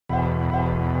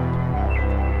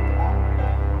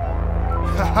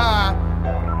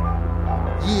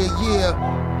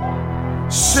Yeah.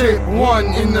 Shit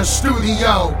one in the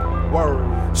studio.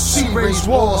 C-Rays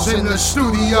Walls in the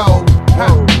studio.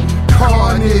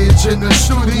 Carnage in the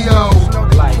studio.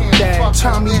 Like that.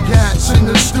 Tommy Gats in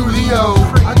the studio.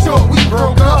 I thought we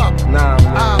broke up. Nah,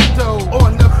 man. Aldo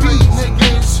on the beat,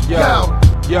 niggas.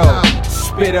 Yo,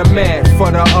 spit a mat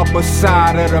for the upper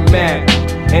side of the mat.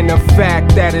 And the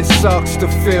fact that it sucks to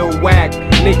feel whack.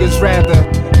 Niggas rather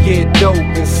get dope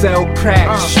and sell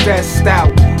crack. Stressed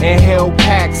out, inhale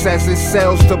packs as it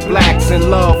sells to blacks. And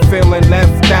love feeling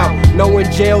left out, knowing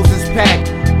jails is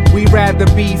packed. We rather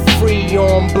be free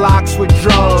on blocks with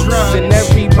drugs. And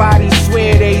everybody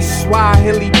swear they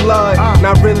Swahili blood,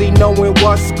 not really knowing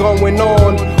what's going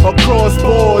on across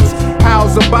boards.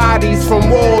 House of bodies from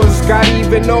wars. Got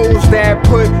even those that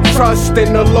put trust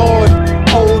in the Lord,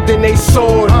 holding they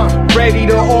sword, ready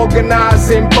to organize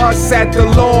and bust at the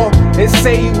law. And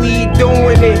say we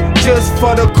doing it just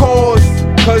for the cause.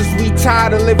 Cause we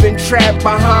tired of living trapped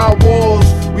behind walls.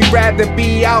 We rather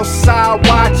be outside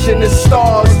watching the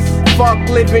stars. Fuck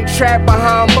living trapped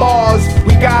behind bars.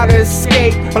 We gotta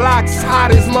escape, blocks hot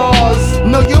as Mars.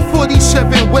 Know your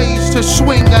 47 ways to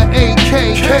swing a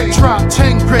AK. Drop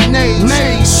 10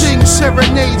 grenades, sing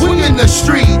serenades. We in the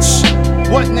streets.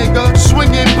 What nigga?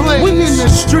 Swinging blades. We in the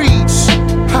streets.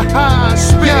 Haha,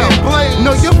 spitting blades.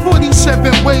 Know your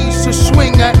 47 ways to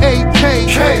swing a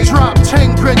AK. Drop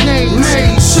 10 grenades,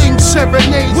 sing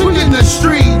serenades. We in the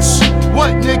streets.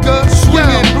 What nigga?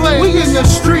 Swinging blades. We in the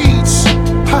streets.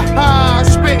 Haha,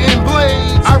 spitting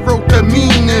blades. I wrote the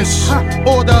meanest,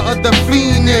 order of the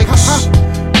phoenix.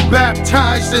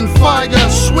 Baptized in fire,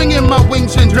 swinging my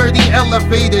wings in dirty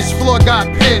elevators. Floor got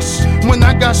pissed. When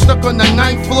I got stuck on the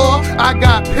 9th floor, I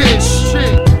got pissed.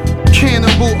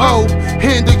 Cannibal O,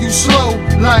 handle you slow,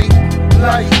 like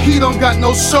he don't got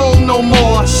no soul no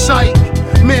more. Psych,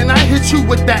 man, I hit you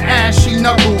with the ashy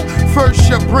knuckle. First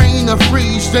your brain will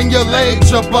freeze, then your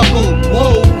legs will buckle.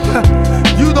 Whoa,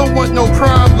 you don't want no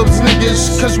problems,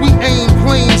 niggas, cause we aim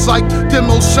planes like them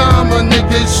Osama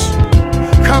niggas.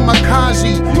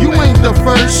 Kamikaze, you ain't the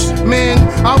first, man.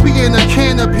 I'll be in a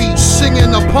canopy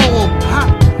singing a poem.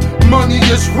 Money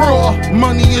is raw,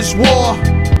 money is war.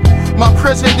 My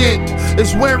president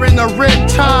is wearing a red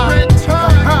tie.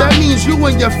 That means you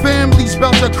and your family's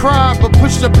about to cry, but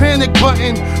push the panic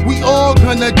button, we all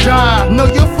gonna die. Know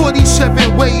your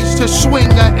 47 ways to swing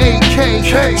a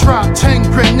AK. Drop 10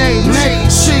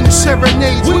 grenades, sing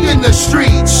serenades. We in the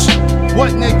streets.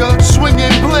 What nigga?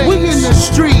 Swinging blades. We in the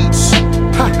streets.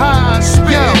 Haha,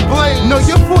 spitting blades. Know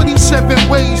your 47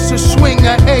 ways to swing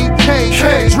a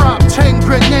AK. Drop 10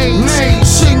 grenades,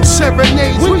 sing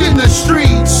serenades. We in the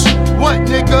streets. What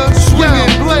nigga?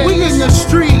 Swinging blades. We in the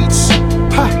streets.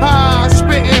 Haha,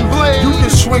 spitting blades. You can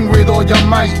swing with all your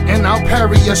might, and I'll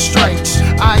parry your strikes.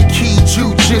 Aiki,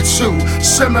 jujitsu,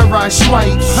 samurai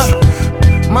swipes.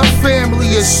 My family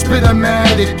is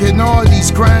spitomatic, and all these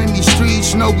grimy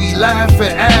streets know we laugh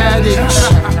at addicts.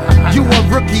 You a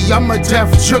rookie, I'm a deaf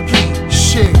jookie.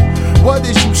 Shit, what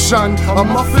is you, son? A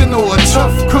muffin or a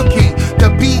tough cookie? The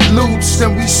beat loops,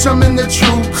 then we summon the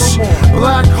troops.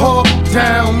 Black Hawk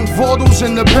down, Vordals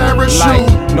in the parachute.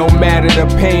 Like, no matter the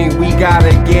pain, we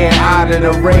gotta get out of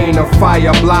the rain. A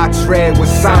fire blocks red with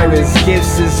sirens.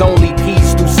 Gifts is only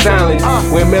peace through silence.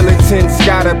 When militants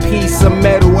got a piece of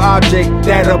metal object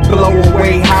that'll blow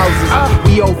away houses.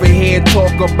 We over here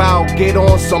talk about get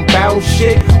on some bounce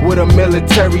shit with a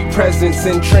military presence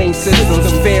and train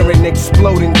systems. Fearing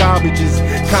exploding garbages.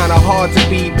 Kinda hard to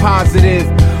be positive,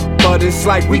 but it's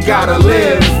like we gotta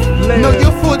live. Know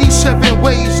your 47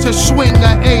 ways to swing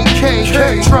a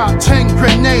AK. Drop 10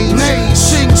 grenades,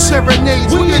 sing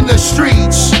serenades. We in the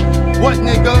streets. What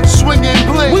nigga? Swinging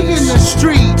blades. We in the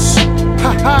streets.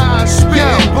 Haha,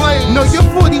 spitting blades. Know your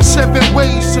 47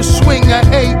 ways to swing a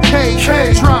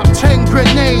AK. Drop 10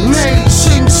 grenades,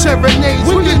 sing serenades.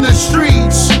 We in the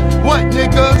streets. What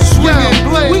nigga? Swinging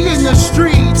blades. We in the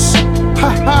streets.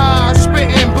 Haha,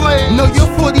 spitting blades. Know your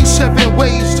 47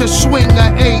 ways to swing a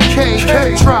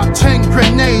AK. Drop 10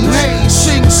 grenades,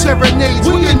 sing serenades.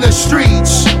 We in the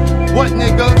streets. What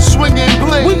nigga? Swinging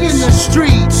blades. We in the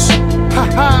streets.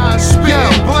 Haha,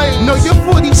 spitting blades. Know your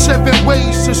 47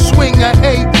 ways to swing a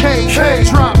AK.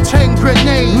 Drop 10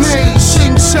 grenades,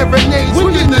 sing serenades.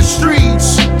 We in the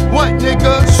streets. What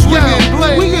nigga? Swinging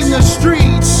blades. We in the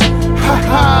streets.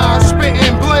 Haha,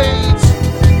 spitting blades.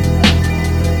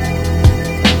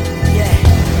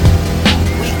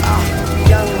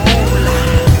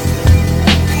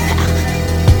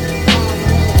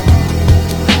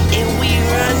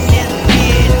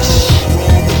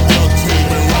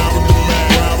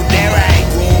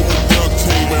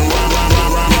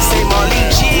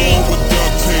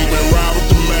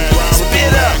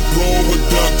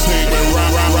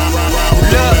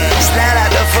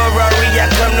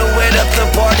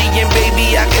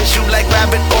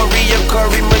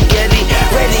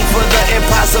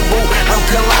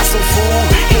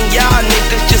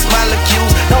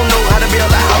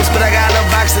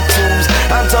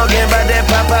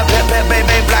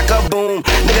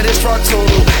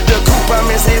 soon. The coupe I'm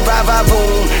in say bye bye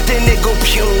boom. Then it go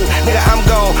pew. Nigga, I'm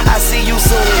gone, I see you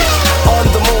soon. On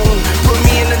the moon, put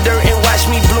me in the dirt and watch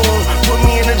me bloom. Put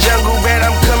me in the jungle, bet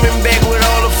I'm coming back with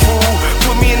all the food.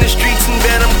 Put me in the streets and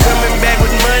bet I'm coming back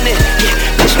with money. Yeah,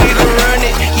 bitch nigga run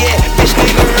it. Yeah, bitch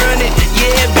nigga run it.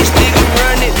 Yeah, bitch nigga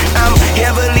run it. I'm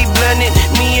heavily blunted,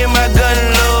 me and my gun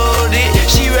loaded.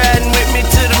 She riding with me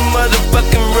to the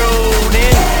motherfucking road.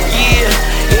 And yeah,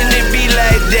 and it be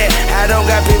like that. I don't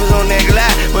got papers on that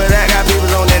Glock, but I got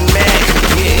papers on that Mac.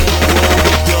 Yeah. Roll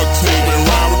with duct tape and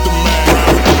ride with the Mac.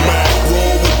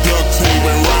 Roll with duct tape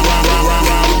and ride with the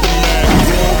Mac.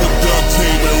 Roll with duct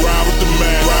tape and ride with the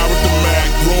Mac.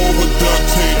 Roll with duct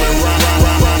tape and ride with the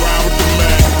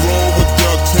Mac. Roll with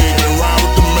duct tape and ride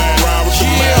with the Mac. Ride with the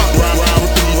Mac. Ride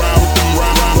with the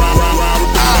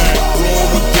Mac. Roll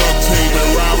with duct tape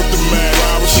and ride with the Mac.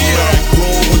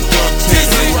 Roll with duct tape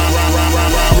and ride with the Mac.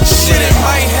 Shit, it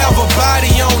might have a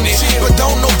body on it, but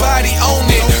don't nobody own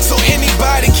it. So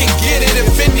anybody can get it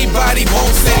if anybody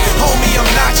wants it. Homie, I'm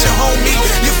not your homie.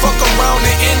 You fuck around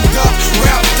and end up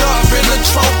wrapped up in a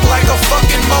trunk like a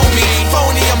fucking mommy.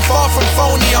 Phony, I'm far from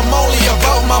phony. I'm only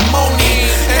about my money.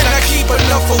 And I keep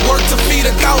enough for work to feed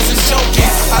 1,000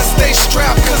 junkies. I stay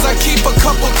strapped cause I keep a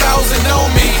couple thousand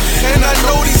on me. And I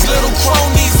know these little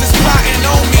cronies is plotting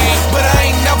on me. But I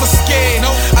ain't never scared,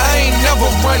 I ain't never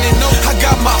running. I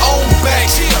got my own back,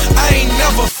 I ain't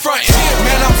never frontin'.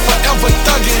 Man, I'm forever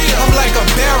thuggin', I'm like a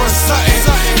Baron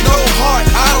Sutton. No heart,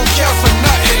 I don't care for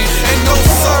nothing. And no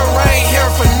sir, I ain't here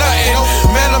for nothing.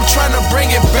 Man, I'm tryna bring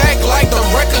it back like the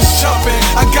record's jumping.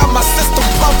 I got my system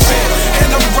pumping,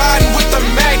 and I'm riding with the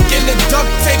Mac and the duct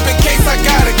tape in case I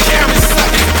gotta carry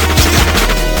something.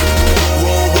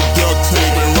 Roll with duct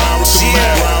tape and ride with the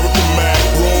Mac. Ride with the Mac.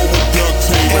 Roll with duct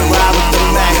tape and ride with the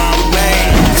Mac. Man,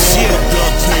 shit.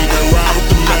 Duct tape and ride with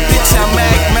the Mac. Bitch, I'm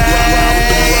Mac, man.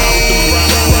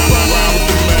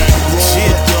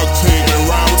 Shit.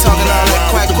 Talking all that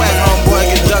quack, homeboy,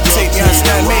 get duct tape, you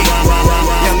understand me?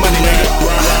 Young money, nigga.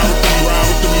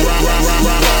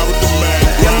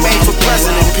 Young made for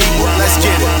president, people, let's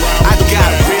get it. I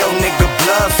got real nigga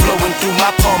blood flowing through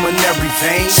my pulmonary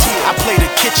veins. I play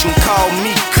the kitchen, call me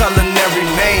culinary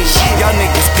main. Y'all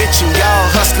niggas bitching, y'all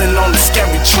hustling on the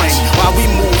scary train. While we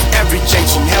move every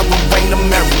junction, hell we bring the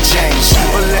Mary Jane.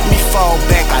 But let me fall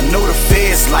back, I know the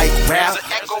feds like rap.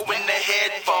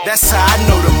 That's how I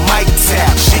know the mic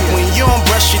tap. Shit, when you don't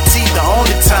brush your teeth, the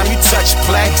only time you touch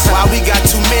plaques. Why we got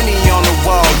too many on the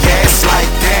wall, yeah, it's like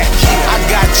that. I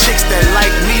got chicks that like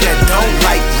me that don't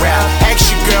like rap. Ask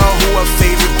your girl who her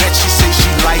favorite, bet she say she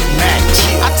like Mac.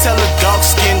 I tell a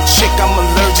dark-skinned chick I'm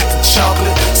allergic to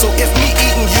chocolate. So if me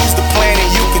eating use the planet,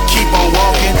 you can keep on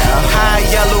walking. High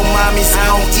yellow mommies,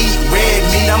 I don't eat red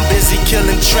meat. I'm busy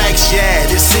killing tracks, yeah,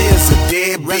 this is a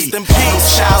dead beat. Rest in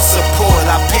peace, child support,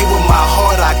 I pay with my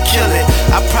heart, I kill it.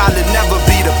 I probably never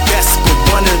be the best, but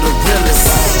one of the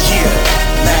realest. Yeah,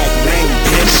 Mac Main,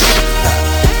 bitch.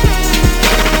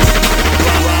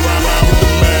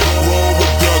 Roll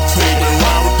with duct tape and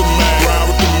ride with the Mac. Ride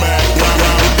with the Mac.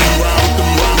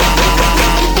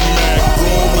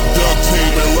 Roll with duct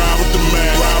tape and ride with the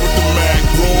Mac. Ride with the Mac.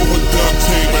 Roll with duct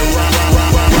tape and ride with the Mac.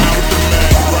 Ride with the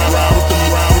Mac. Ride with the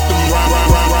Mac. Ride with the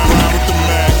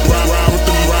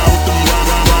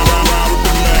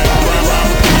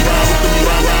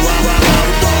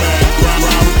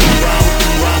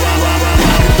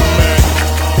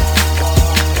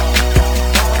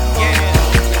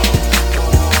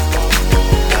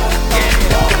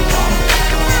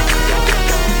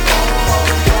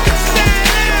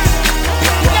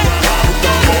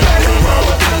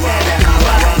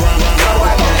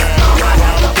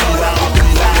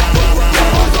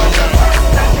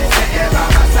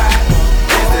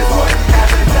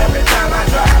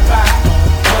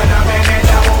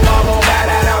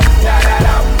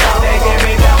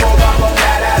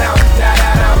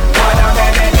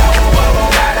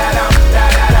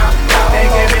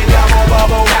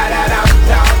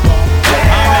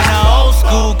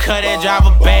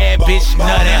bitch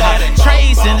nutty.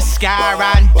 Trays in the sky,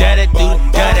 riding dirty through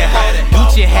the dirty.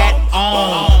 Gucci hat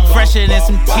on, fresher than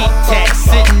some Tic Tacs,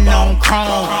 sitting on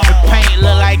chrome. The paint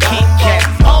look like Kit Kat.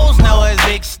 Hoes know it's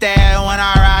big style when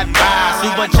I ride by.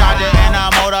 Supercharger and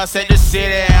a motor set the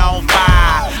city on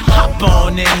fire. Hop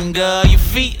on in, girl, your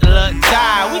feet look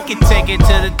tired. We can take it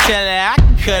to the telly, I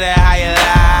can cut it how you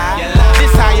lie.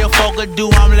 This how your folk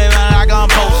do, I'm living like I'm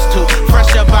supposed to.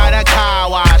 Fresh up out the car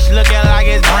wash, looking like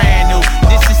it's brand new.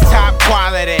 This is top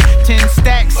quality. 10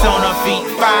 stacks on her feet,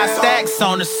 5 stacks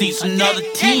on the seats, another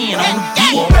 10 on the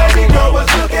beat. Well, baby girl was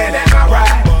looking at my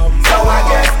ride, so I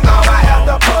guess I'ma have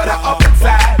to put her up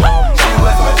inside. She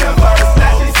was with the first,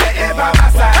 now she's sitting by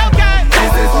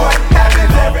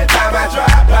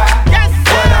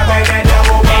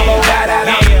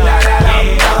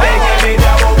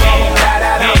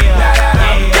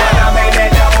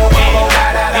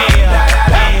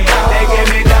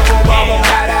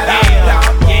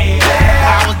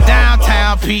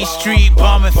Street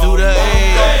bumming through the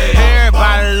air.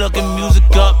 Everybody looking music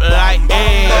up like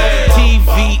air.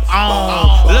 TV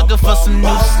on, looking for some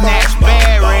new snacks.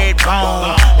 Bad red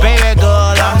bone. Baby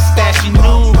girl, I'm stashed. She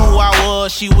knew who I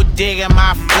was. She was digging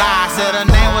my fly. Said her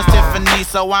name was Tiffany,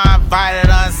 so I invited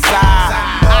her inside.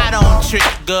 I don't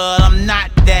trick, girl. I'm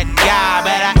not that guy.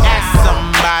 Better ask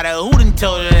somebody who done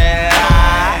told you that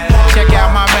I. Check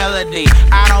out my melody.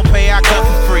 I don't pay, I cut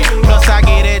for free. Plus I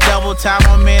get it double time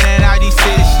a minute out these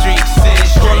city streets.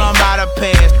 Pull them by the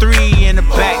pass, 3 in the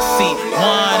back seat,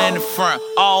 1 in the front,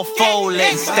 all 4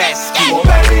 legs stack ski. Well,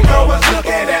 baby girl was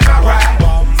looking at my ride,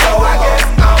 so I guess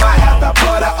I'ma have to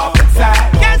put her up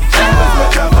inside. She was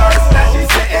with the first, now she's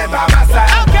sitting by my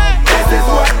side. This is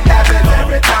what happens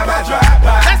every time I drive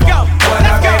by. Let's go. When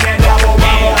I'm making double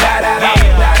bubble, da da da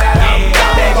da da da.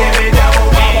 They give me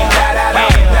double bubble, da da da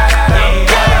da da da.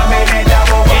 When I'm making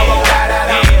double bubble, da da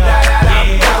da da da da.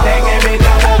 They give me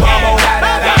double bubble, da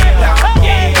da da da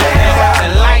da. The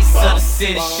lights of the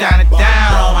city shining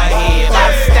down on my head.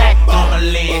 I stacked on my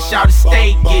lid, shout to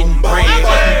stay getting bread.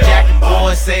 Them jacket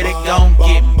boys say they gon'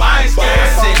 get me. I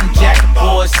said them jacket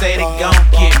boys say they gon'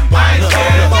 get me. Look,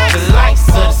 the lights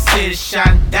of the city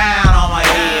shining down on my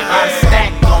head. I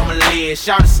stacked on my lid,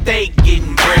 shout to stay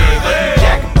getting bread. But them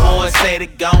jacket boys say they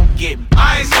gon' get me.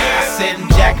 I said them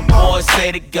jacket boys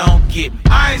say they gon' get me.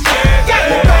 Well,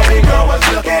 baby girl was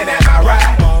looking at my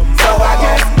ride, so I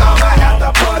guess I'ma have to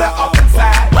put her up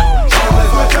inside. She was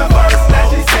with the first, now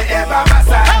she's sitting by my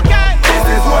side. This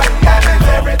is what happens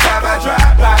every time I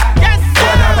drive by.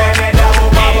 When I'm in that double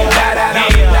bubble, da da da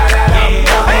da da da.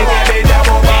 They give me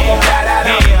double bubble, da da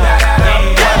da da da da.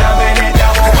 When I'm in that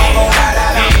double bubble, da da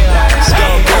da da da.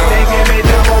 They give me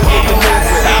double bubble, da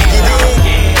da da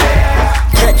da.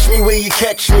 Catch me where you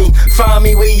catch me, find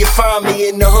me where you find me,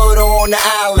 in the hood or on the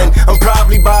island. I'm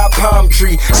probably by a palm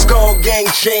tree. Skull gang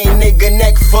chain, nigga,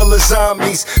 neck full of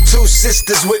zombies. 2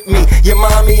 sisters with me, your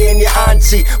mommy and your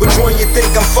auntie. Which one you think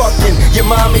I'm fucking, your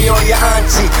mommy or your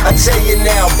auntie? I tell you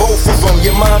now, both of them,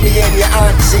 your mommy and your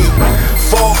auntie.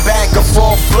 Fall back or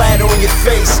fall flat on your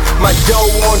face. My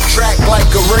dough on track like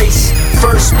a race.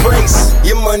 First place,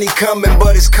 your money coming,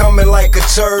 but it's coming like a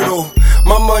turtle.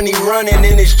 My money running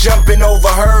and it's jumping over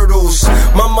hurdles.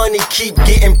 My money keep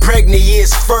getting pregnant, yeah,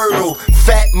 it's fertile.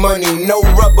 Fat money, no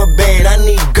rubber band, I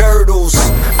need girdles.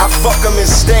 I fuck 'em and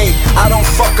stay, I don't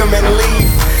fuck 'em and leave.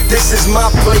 This is my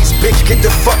place, bitch, get the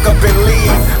fuck up and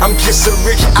leave. I'm just a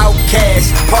rich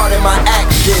outcast, part of my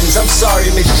actions. I'm sorry,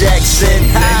 Miss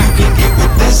Jackson. Now you can get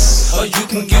with this, or you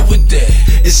can get with that.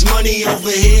 It's money over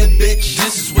here, bitch.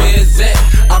 This is where it's at.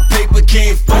 Our paper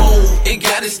can't fold, It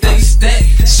gotta stay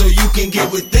stacked, so you can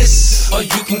get with this, or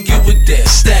you can get with that.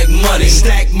 stack money,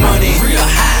 stack money, Real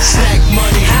high, stack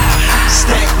money,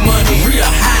 stack money, real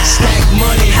high, stack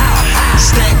money,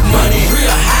 stack money,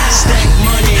 real high, stack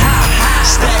money,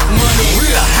 stack money,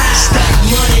 real high, stack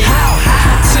money.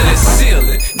 to the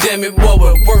ceiling. Damn it, boy,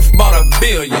 we're worth about $1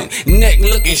 billion. Neck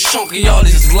looking chunky, all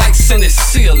these lights in the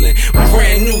ceiling.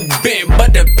 Brand new bent,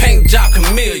 but the paint job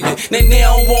chameleon. They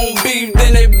don't want beef,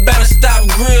 then they better stop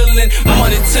grilling.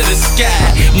 Money to the sky,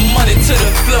 money to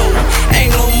the floor.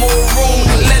 Ain't no more room,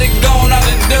 let it go on out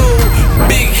the door.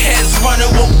 Big heads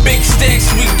running with big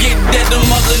stacks. We get that, them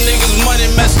other niggas money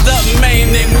messed up,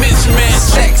 man, they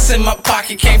mismatch. Stacks in my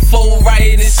pocket, can't fold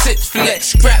right, it sits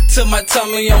flex. Strap to my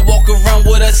tummy, I'm walking around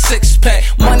with a 6-pack.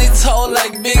 Money tall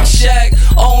like Big Shaq.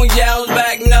 On y'all's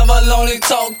back, never lonely.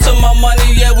 Talk to my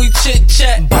money, yeah, we chit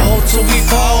chat. Ball till we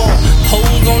fall,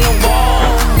 holes on the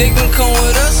wall. They can come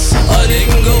with us, or they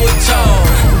can go with y'all.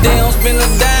 They don't spend a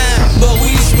dime, but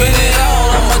we spend it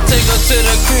all. I'ma take her to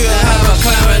the crib and have her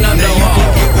climbing up the Now you wall.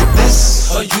 can get with this,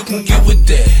 Or you can get with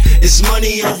that. it's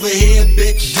money over here,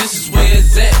 bitch. This is where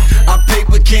it's at. Our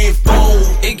paper can't fold,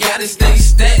 It gotta stay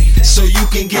stacked, so you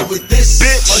can get with this,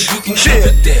 or you can bitch. get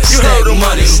with that. You heard him,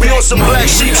 money. we on some black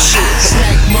sheep shit.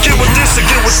 Get with this or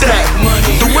get with that.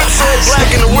 The whip's all black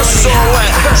and the wrist is all white.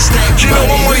 You know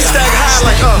I'm always stack high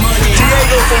like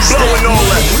Diego from Blow and all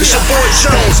that. It's your boy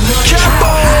Jones. Capo.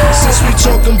 Since we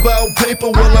talking about paper,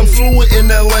 well I'm fluent in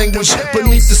that language.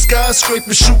 Beneath the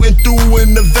skyscraper, shooting through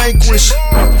in the Vanquish.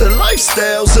 The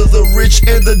lifestyles of the rich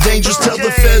and the dangerous. Tell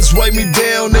the feds wipe me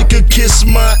down, they could kiss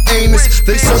my anus.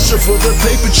 They searching for the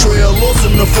paper trail, lost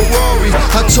in the Ferrari.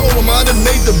 I told them I done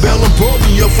made the bail and brought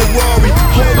me a Ferrari.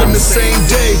 All in the same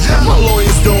day, my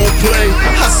lawyers don't play.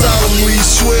 I solemnly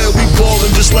swear we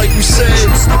ballin' just like we said.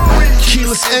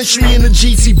 Keyless entry in the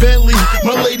GT Bentley.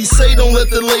 My ladies say don't let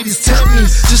the ladies tempt me,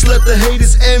 just let the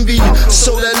haters envy.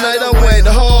 So that night I went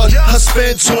hard, I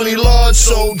spent 20 large.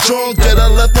 So drunk that I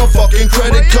left my fucking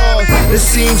credit card. It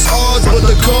seems odd, but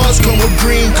the cars come with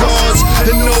green cards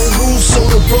and no rules, so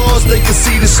the bras, they can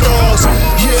see the stars.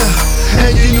 Yeah,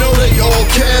 and you know they all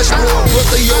cash raw, but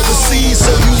they overseas,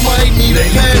 so you might need a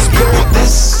passport.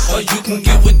 This, or you can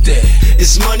get with that.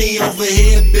 It's money over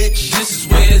here, bitch. This is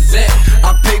where it's at.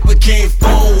 Our paper can't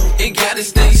fold, It gotta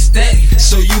stay stacked.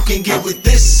 so you can get with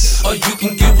this. Or you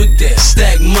can get with that.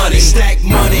 Stack money, stack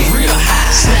money, Real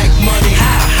high. stack money,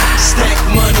 stack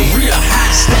money, Real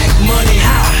high. stack money,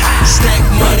 stack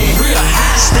money, Real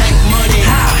high. stack money,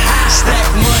 stack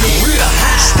money, Real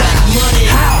high. stack money.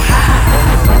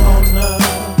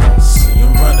 See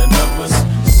 'em running numbers,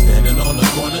 standing on the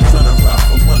corner, trying to rob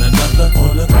from one another.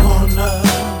 On the corner,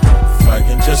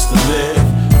 fighting just to live.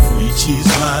 Free cheese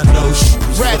line, no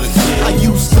shoes for the kids. I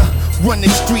used to run the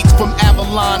streets from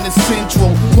Avalon to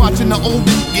Central, watching the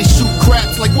older niggas shoot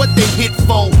craps like what they hit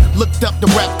for. Looked up the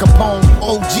rap Capone,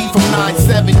 OG from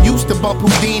 9-7. Used to bump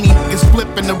Houdini, niggas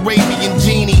flipping Arabian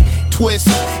Genie. Twist,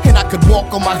 and I could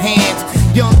walk on my hands.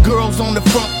 Young girls on the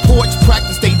front porch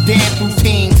practice they dance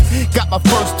routines. Got my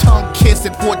first tongue kiss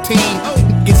at 14.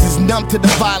 Niggas is numb to the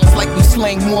violence like we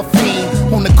slang morphine.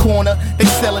 On the corner, they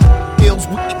selling pills,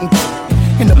 we eating.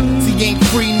 And the pussy ain't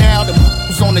free now, the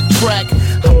was on the track.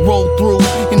 I roll through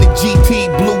in the GT,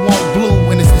 blue on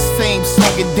blue, and it's the same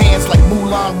song and dance like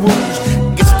Moulin Rouge.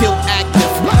 It's still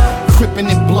active, crippin'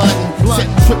 and bloodin',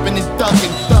 setting, trippin' and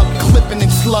thuggin', clippin'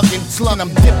 and sluggin', I'm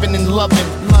dippin' and lovin'.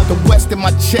 The west in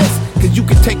my chest, cause you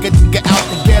can take a nigga out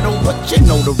the ghetto, but you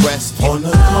know the rest. On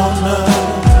the corner,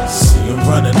 see 'em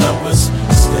running numbers,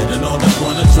 standing on the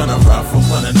corner, trying to rob from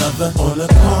one another. On the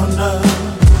corner,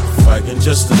 fighting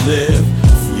just to live.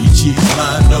 Free cheese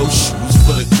line, no shoes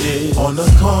for the kid. On the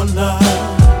corner,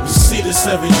 you see this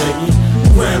every day.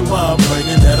 Grandma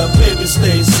praying that her baby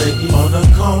stays safe. On the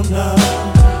corner,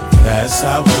 that's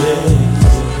how it is.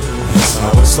 That's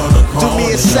how it's on the corner. Do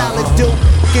me a solid, dude.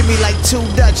 Give me like 2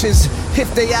 Dutchess.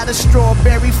 If they out of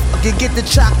strawberry, fucking get the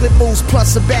chocolate mousse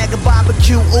plus a bag of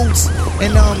barbecue oots.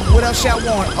 And what else y'all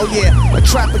want? Oh yeah, a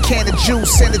Tropicana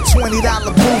juice and a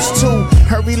 $20 boost too.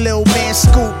 Hurry, little man,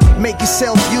 scoop, make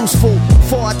yourself useful.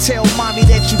 Before I tell mommy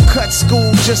that you cut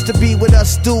school just to be with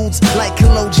us dudes like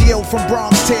Cologio from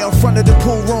Bronx Tale, front of the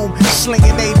pool room,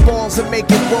 slinging 8 balls and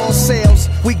making raw sales.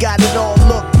 We got it all.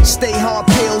 Look, stay hard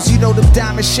pills. You know the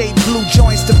diamond shaped blue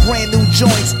joints, the brand new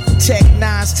joints. Tech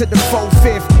 9s to the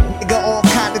 4/5. Nigga, all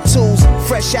kind of tools,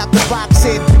 fresh out the box.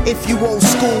 And if you old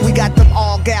school, we got them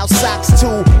all gal socks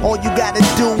too. All you gotta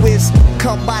do is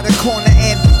come by the corner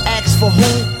and ask for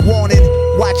who wanted.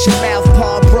 Watch your mouth,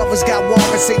 Paul. Brothers got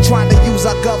warrants, they trying to use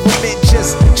our government,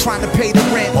 just trying to pay the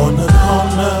rent. On the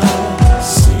corner,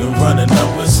 see 'em running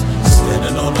numbers,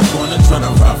 standing on the corner, trying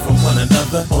to rob from one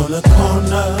another. On the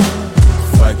corner,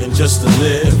 fighting just to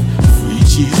live. Free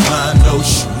cheese line, no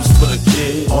shoes for the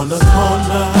kid. On the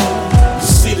corner, you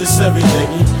see this every day.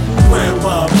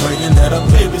 Grandma praying that her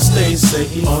baby stays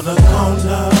safe. On the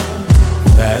corner,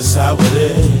 that's how it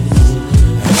is.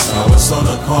 That's how it's on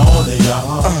the corner,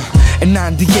 y'all. In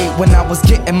 98 when I was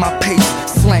getting my pace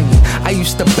slanging, I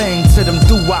used to bang to them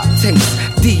doo-wop tapes,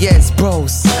 Diaz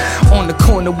bros. On the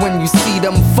corner when you see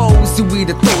them foes, you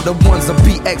either throw the ones or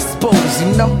be exposed,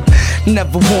 you know?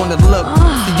 Never wanna look,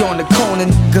 see on the corner,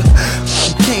 nigga.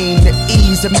 Came to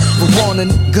ease and marijuana,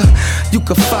 nigga. You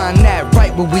can find that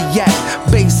right where we at.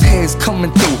 Bass heads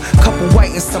coming through, couple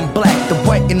white and some black. The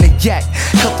white and the yak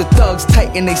help the thugs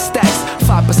tighten they stacks.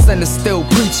 5% is still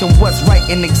preaching what's right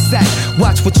and exact.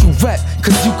 Watch what you rep,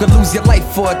 cause you could lose your life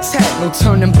for attack. No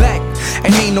turning back,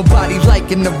 and ain't nobody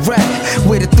liking the rap.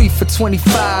 With a 3 for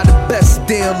 $25, the best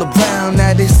deal around.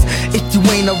 That is, if you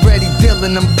ain't already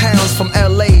dealing them pounds from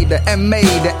LA to MA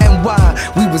to NY.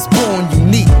 We was born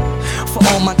unique for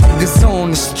all my niggas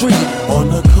on the street. On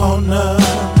the corner,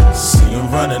 see 'em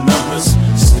running numbers,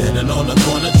 standing on the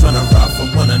corner, trying to rob from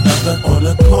one another. On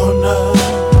the corner,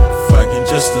 fighting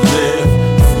just to live.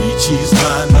 Free cheese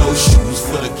line, no shoes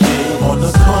for the kid. On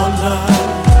the corner,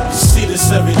 you see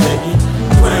this every day.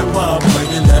 Grandma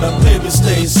praying that her baby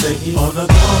stays safe. On the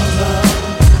corner,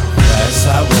 that's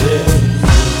how it is.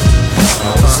 That's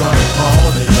how it's on the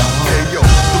corner, y'all. Hey yo,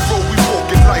 the road we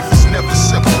walk in life is never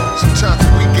simple. Sometimes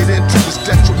what we get into is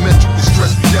detrimental. The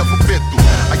stress we never been through.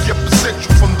 I represent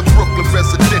you from the Brooklyn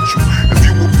residential. If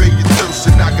you obey your thirst,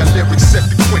 and I got lyrics set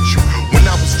to quench you. When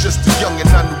I was just a young and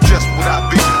I knew just what I'd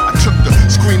be, I took the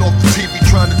screen off the TV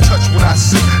trying to touch what I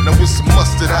see. Now it's a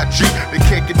mustard IG, they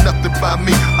can't get nothing by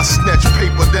me. I snatch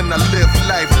paper, then I live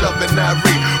life, loving I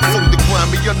read. From the grind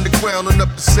Find me underground and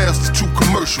up the sounds that's too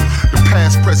commercial. The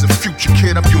past, present, future,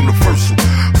 kid, I'm universal.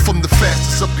 From the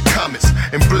fastest of the comets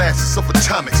and blasts of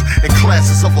atomics and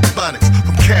classes of ebonics.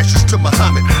 From Cassius to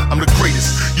Muhammad, I'm the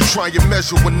greatest. You try and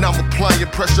measure when I'm applying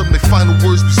pressure. My final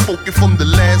words be spoken from the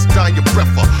last dying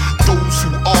breath of those who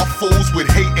are foes with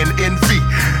hate and envy,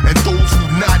 and those who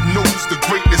not knows the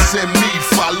greatness in me.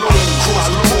 Follow, cross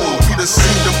the board. We done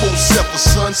seen the most ever,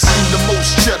 son. Seen the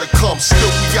most cheddar come. Still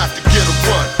we got to get a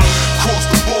run. Cross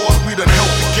the board. We done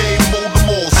helped the game mold them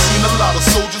all. Seen a lot of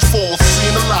soldiers fall.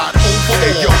 Seen a lot overall.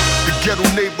 Hey yo, the ghetto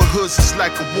neighborhoods is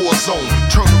like a war zone.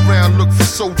 Turn around, look for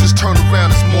soldiers. Turn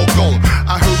around, it's more gone.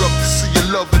 I heard up to see your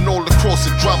loving all across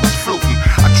the drama's floating.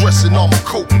 I dress in armor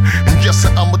coating, and yes,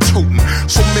 I'm a toting.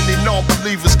 So many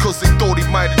non-believers, cause they thought he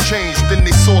might have changed. Then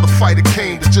they saw the fighter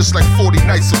came, it's just like 40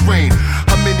 nights of rain.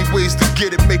 How many ways to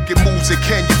get it, making moves that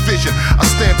can you vision? I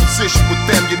stand position with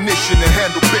ammunition and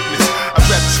handle business. I'd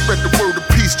rather spread the word of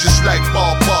peace just like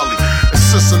Bob Marley. And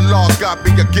since Allah got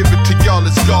me, I give it to y'all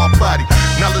as God body.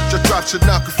 Knowledge I drop should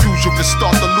not confuse you and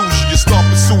start to lose you. You start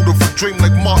pursuit of a dream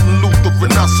like Martin Luther,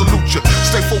 and I salute you.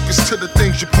 Stay focused to the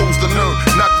things you're supposed to learn,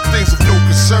 not the things of no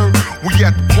concern. We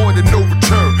at the point of no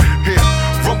return. Here,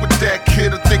 run with that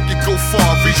kid, I think you go far.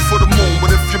 Reach for the moon,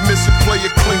 but if you miss it, play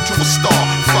it, cling to a star.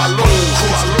 Follow,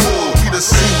 cross the board. We done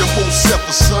seen the most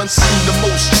ever, son. Seen the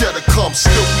most cheddar come.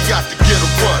 Still we got to get a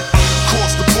run.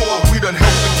 Cross the board, we done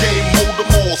helped the game mold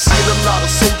them all. Seen a lot of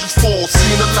soldiers fall.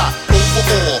 Seen a lot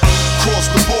overall. Cross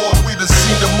the board, we done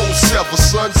seen the most ever,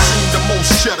 son. Seen the most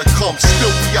cheddar come.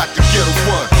 Still we got to get a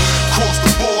run. Cross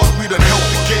the board, we done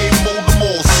helped the game mold them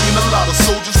all. Seen a lot of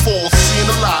soldiers fall. Seen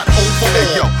a lot overall. Hey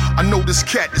yo, I know this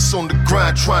cat is on the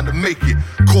grind trying to make it.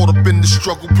 Caught up in the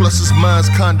struggle, plus his mind's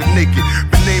kinda naked.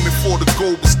 Been aiming for the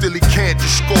goal, but still he can't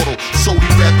discordle. So he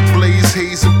rather blaze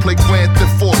haze and play Grand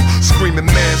Theft Auto. Screaming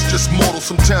man's just mortal,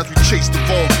 sometimes we chase the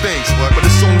wrong things. But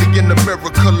it's only in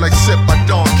America like said by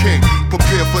Don King.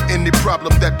 Prepare for any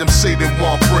problem that them say they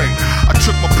won't bring. I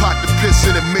took my pot to piss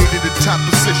in and made it a top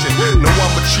position. Now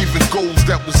I'm achieving goals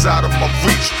that was out of my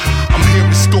reach. I'm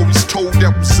hearing stories told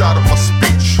that was out of my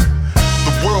speech.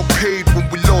 The world paid when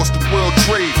we lost the world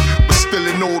trade, but still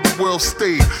in all the world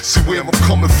stayed. See where I'm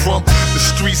coming from? The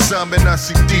streets I'm in, I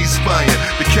see D spying.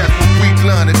 The cat with weak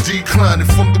line and declining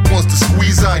from the ones to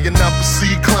squeeze iron. I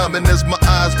proceed climbing as my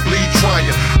eyes bleed trying.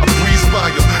 I breeze by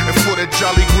them, and for that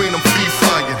jolly green I'm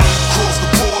flying. Cross the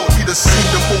board, we done seen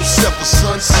the most ever,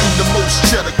 son. Seen the most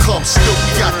cheddar come. Still we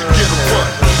got to get a run.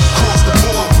 Cross the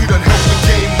board, we done helped the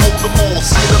game mold them all.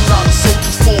 Seen a lot of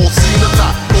soldiers fall. Seen a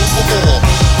lot overall.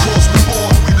 Cross the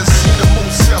board, we done seen the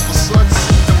most ever, son.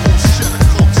 Seen the most cheddar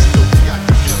come. Still we got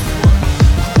to get a run.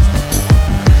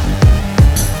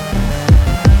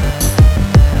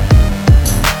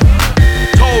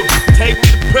 Told you, take me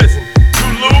to prison.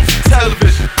 Too loose for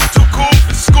television. Too cool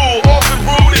for school. Often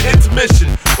rude at intermission.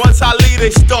 Once I leave,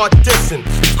 they start dissing.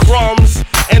 Crumbs,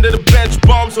 end of the bench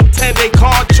bums on 10-day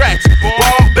contracts.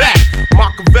 While I'm back,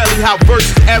 Machiavelli, how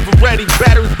verses ever ready.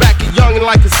 Batteries back at youngin'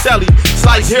 like a celly.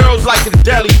 Slice heroes like a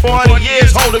deli. 400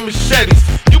 years holding machetes.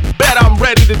 You bet I'm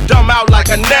ready to dumb out like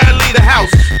I never leave the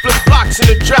house. Flip blocks in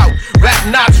the drought. Rap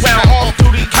knots round all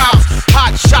through these cops.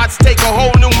 Hot shots take a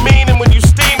whole new meaning when you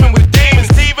steaming with demons,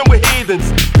 even with heathens.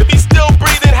 If he's still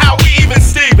breathing, how we even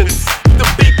Stevens? If the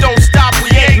beat don't stop, we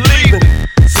ain't leaving.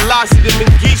 Selassie, the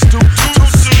Mengistu,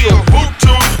 Tutsi, or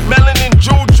Hutu, melanin,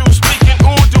 Juju, speaking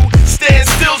Urdu. Stand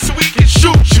still so we can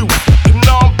shoot you.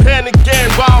 Phnom Penh again,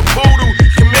 wild voodoo.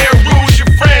 Khmer Rouge,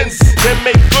 your friends. Then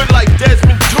make good like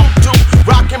Desmond Tutu.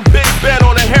 Rockin' Big Ben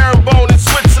on a herringbone in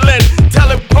Switzerland.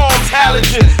 Telling poems,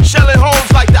 halogen. Shelling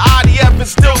homes like the IDF and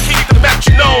still keep the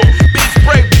metronome. Beats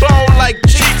break bone like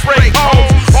cheap break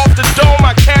homes. Off the dome,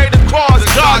 I carry the cross.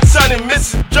 Godson and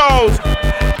Mrs. Jones.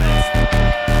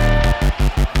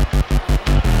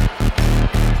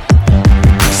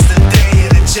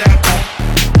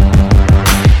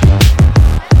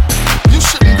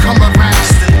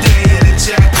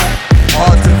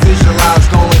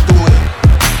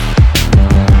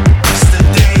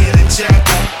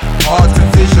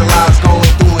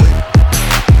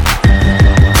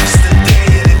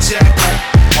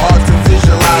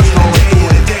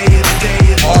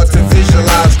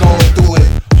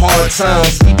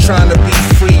 Times we tryna be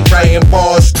free, writing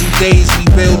bars through days we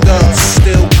build up,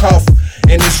 still cuff,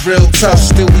 and it's real tough.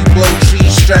 Still we blow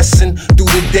trees, stressing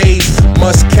through the days.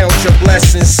 Must count your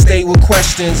blessings, stay with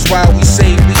questions while we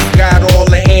say we got all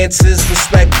the answers.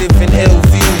 Perspective and ill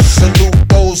views, salute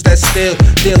those that still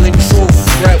dealing truth.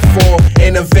 Rep for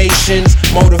innovations,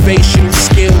 motivational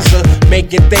skills of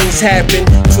making things happen.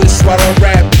 Twist while I'm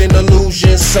wrapped in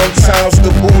illusions. Sometimes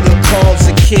the Buddha calms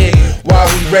a kid while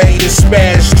we ready to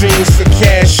smash dreams for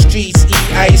cash streets,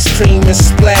 eat ice cream and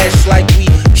splash like we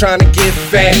tryna get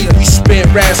fat. We spit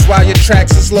raps while your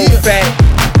tracks is low fat.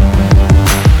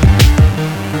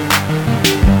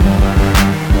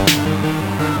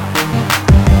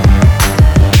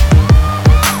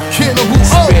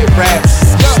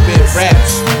 Spit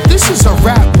raps. This is a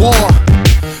rap war.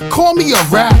 Call me a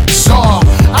rap czar.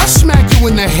 I'll smack you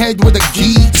in the head with a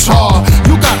guitar.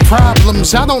 You got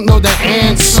problems, I don't know the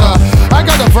answer. I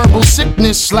got a verbal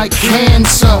sickness like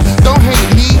cancer. Don't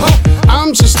hate me,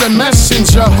 I'm just a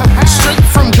messenger. Straight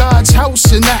from God's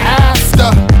house in the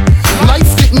after.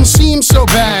 Life didn't seem so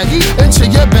bad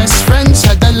until your best friends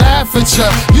had to laugh at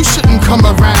you. You shouldn't come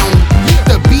around.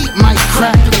 The beat might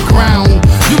crack the ground.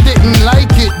 You didn't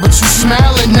like it, but you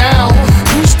smiling now.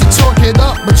 Used to talk it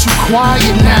up, but you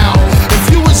quiet now.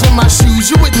 If you was in my shoes,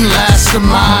 you wouldn't last a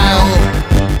mile.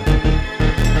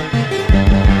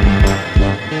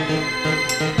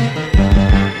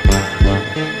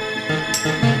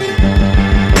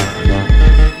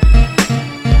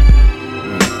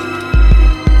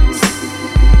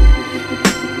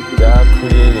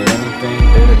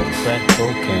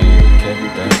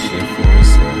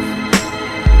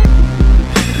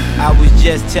 I was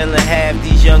just telling half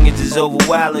these youngins is over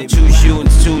wildin'. 2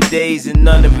 shootings, 2 days, and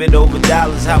none of it over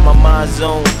dollars. How my mind's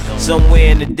on,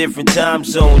 somewhere in a different time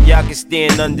zone. Y'all can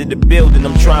stand under the building,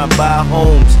 I'm trying to buy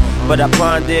homes. But I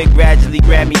ponder it, gradually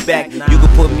grab me back. You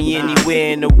can put me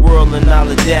anywhere in the world and I'll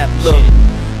adapt. Look,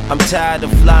 I'm tired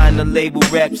of flying the label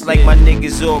reps like my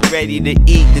niggas all ready to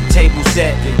eat the table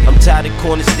set. I'm tired of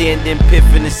corner standing,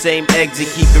 piffing the same exit.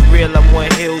 Keep it real, I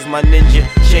want hills, my ninja,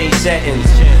 change settings.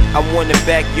 I want a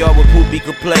backyard where Poopy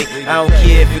could play. I don't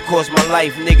care if it costs my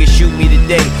life, nigga, shoot me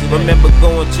today. Remember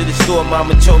going to the store,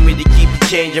 mama told me to keep the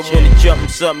change. I wanna jump in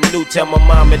something new, tell my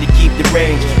mama to keep the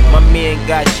range. My man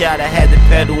got shot, I had to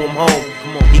pedal him home.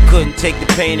 He couldn't take the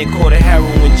pain and caught a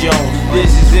heroin Jones.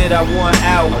 This is it, I want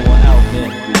out.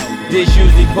 This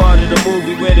usually part of the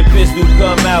movie where the pistol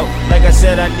come out. Like I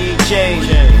said, I need change.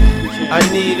 I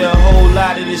need a whole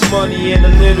lot of this money and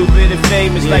a little bit of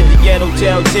fame. It's like the ghetto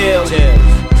telltales.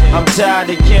 I'm tired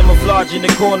of camouflage in the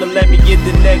corner, let me get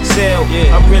the next sale.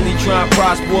 I'm really trying to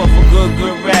prosper off a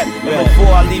good rap. And before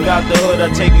I leave out the hood,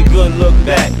 I take a good look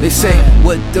back. They say,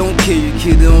 what don't kill you,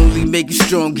 kid, only make you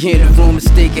strong. Can't the wrong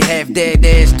mistake and have that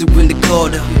ass to win the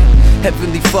quarter.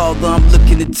 Heavenly Father, I'm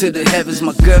looking into the heavens.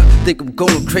 My girl think I'm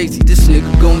going crazy, this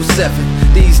nigga going 7.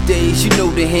 These days, you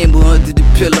know the hammer under the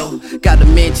pillow. Got a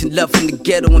mansion love in the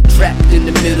ghetto, I'm trapped in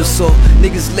the middle. So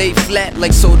niggas lay flat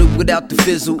like soda without the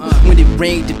fizzle. When it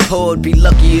rained, it poured, be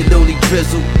lucky it only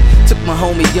drizzled. Took my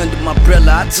homie under my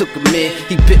umbrella, I took him in.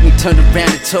 He bit me, turned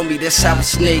around and told me that's how a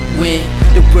snake win.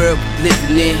 The world we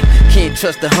living in, can't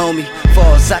trust a homie.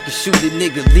 Far as I can shoot a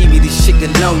nigga, leave me this shit get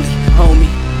lonely, homie.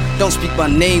 Don't speak my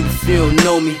name if you don't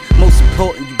know me. Most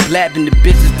important, you blabbing the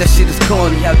bitches, that shit is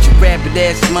corny. Out your rabbit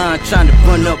ass mind trying to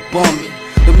run up on me.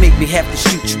 Don't make me have to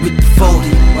shoot you with the 40.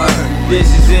 This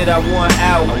is it, I want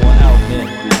out.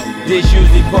 This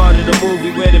usually part of the movie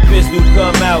where the pistol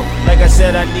come out. Like I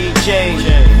said, I need change.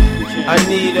 I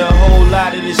need a whole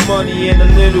lot of this money and a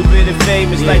little bit of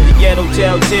fame. It's like the ghetto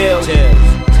telltales.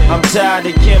 I'm tired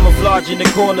of camouflage in the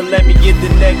corner, let me get the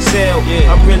next sale.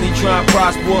 I'm really trying to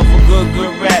prosper off a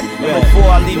good rap. And before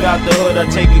I leave out the hood, I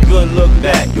take a good look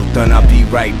back. Yo, done, I'll be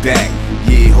right back.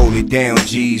 Yeah, hold it down,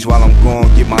 G's, while I'm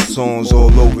gone, get my songs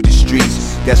all over the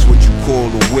streets. That's what you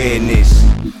call awareness.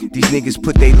 These niggas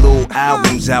put they little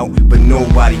albums out, but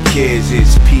nobody cares.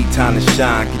 It's P time to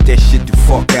shine, get that shit the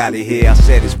fuck out of here. I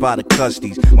said it's by the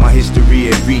custies. My history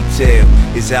at retail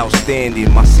is outstanding.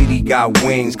 My CD got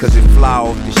wings, cause it fly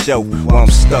off the shelf while I'm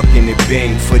stuck in the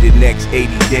bin for the next 80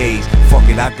 days. Fuck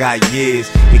it, I got years.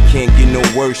 It can't get no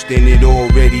worse than it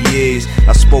already is.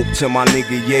 I spoke to my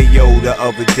nigga Yayo the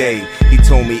other day. He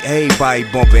told me everybody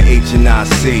bumping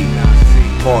H&IC.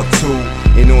 Part 2,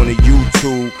 and on the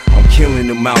YouTube, I'm killing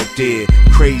them out there,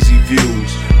 crazy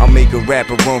views. I'll make a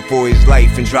rapper run for his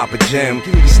life and drop a gem.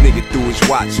 This nigga threw his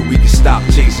watch so we could stop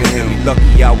chasing him.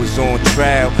 Lucky I was on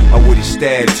trial, I would've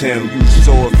stabbed him. You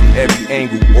saw it from every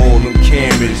angle, all them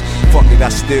cameras. Fuck it, I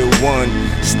still won,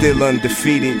 still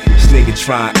undefeated. This nigga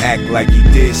trying to act like he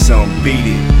did something, beat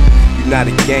it. You not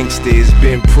a gangster, it's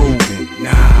been proven.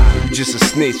 Nah, you just a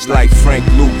snitch like Frank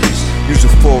Lucas. You's a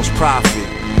false prophet.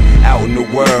 Out in the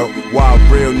world, while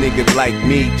a real nigga like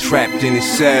me trapped in his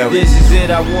cell. This is it,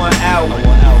 I want out.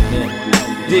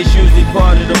 This usually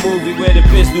part of the movie where the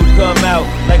pistol come out.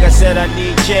 Like I said, I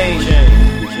need change.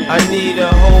 I need a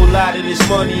whole lot of this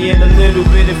money and a little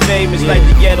bit of fame. It's like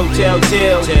the ghetto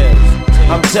telltales.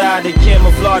 I'm tired of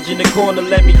camouflage in the corner,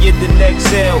 let me get the next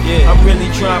sale. I'm really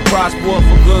trying to prosper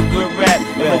for good rap.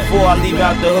 And before I leave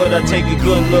out the hood, I take a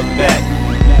good look back.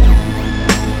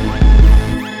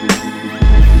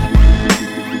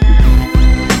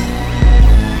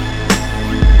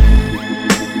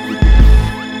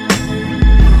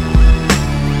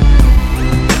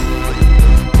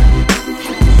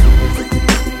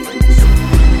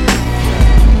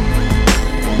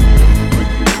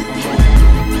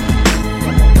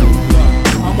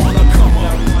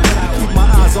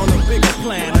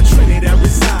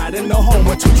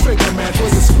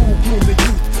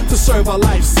 A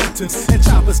life sentence, and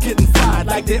choppers getting fired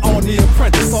like they on The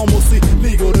Apprentice. Almost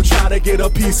illegal to try to get a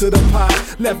piece of the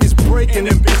pie. Levies breaking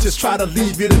and bitches try to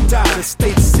leave you to die. The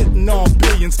state's sitting on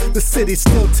billions, the city's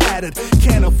still tattered.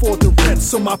 Can't afford the rent,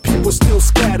 so my people still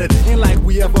scattered. Ain't like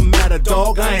we ever matter,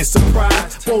 dog, I ain't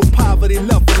surprised. Both poverty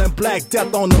level and black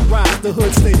death on the rise. The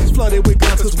hood stays flooded with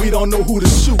guns cause we don't know who to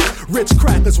shoot. Rich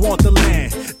crackers want the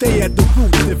land, they at the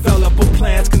root. Developer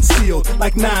plans concealed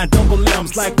like 9 double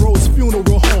M's, like Rose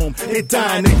Funeral Home. They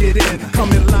dying to get in,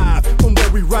 coming live from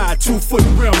where we ride 2-foot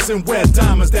rims and wear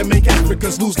diamonds that make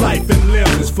Africans lose life and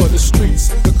limbs. It's for the streets,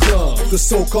 the clubs, the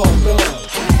so-called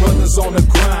love. Brothers on the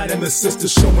grind and the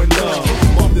sisters showing love.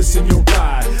 Bump this in your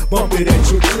ride, bump it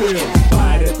at your crib.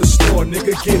 Buy it at the store,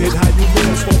 nigga, get it how you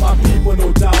live. For my people,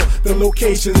 no doubt, the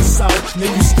location is south.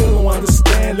 Nigga, you still don't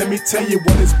understand, let me tell you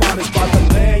what it's about. It's about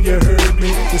the land, you heard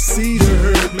me. The seas, you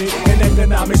heard me. And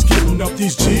economics keeping up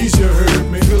these G's, you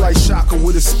heard me. Feel like Shaka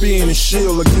with a spear and a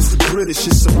shield against the British.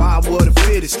 It's survival of the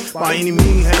fittest. By any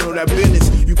means, handle that business.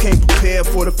 You can't prepare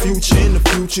for the future. In the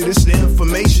future, this the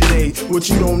information age. What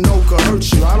you don't know could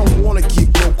hurt you. I don't wanna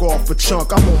keep broke off a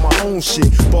chunk. I'm on my own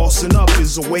shit. Bossing up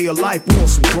is a way of life. We on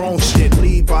some grown shit.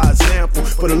 Lead by example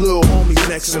for the little homies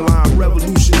next in line.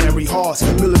 Revolutionary hearts,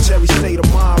 military state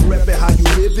of mind. Rep it how you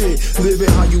live it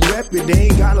how you rep it. They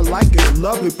ain't gotta like it or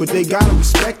love it, but they gotta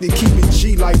respect it. Keep it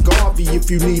G like Garvey if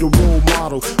you need a role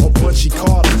model, or Bunchy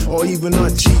Carter, or even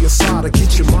Auntie Asada.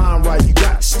 Get your mind right, you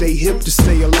got to stay hip to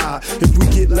stay alive. If we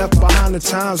get left behind the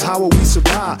times, how will we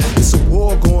survive? It's a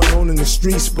war going on in the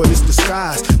streets, but it's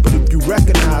disguised. But if you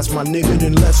recognize my nigga,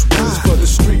 then let's ride. It's for the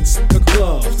streets, the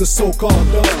clubs, the so-called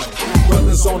love.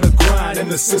 Brothers on the grind and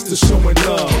the sisters showing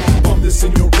love. Bump this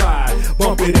in your ride,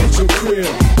 bump it at your crib.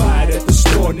 Buy it at the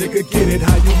store, nigga, get it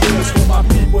how you live. For my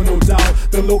people, no doubt,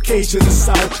 the location is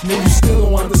south. Nigga, you still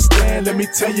don't understand, let me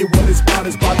tell you what it's about.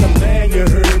 It's about the land, you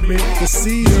heard me. The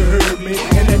seas, you heard me.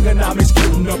 And economics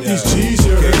keeping up these G's,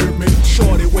 you heard me.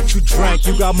 Shorty, what you drank,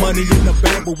 you got money in the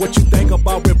bank, but what you think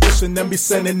about when Bush and them be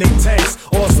sending their tanks?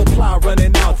 Or supply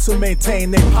running out to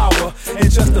maintain their power and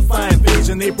justify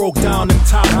invasion, they broke down them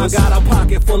towers. Got a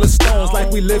pocket full of stones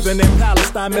like we living in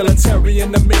Palestine. Military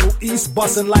in the Middle East,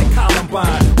 busting like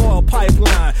Columbine. Oil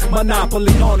pipeline,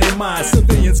 monopoly on their mind.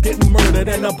 Civilians getting murdered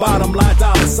and the bottom line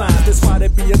dollar signs. That's why they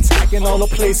be attacking all the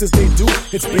places they do.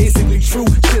 It's basically true.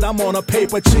 Shit, I'm on a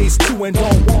paper chase too and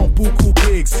don't want buku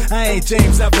gigs. I ain't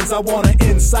James Evans, I want an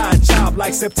inside job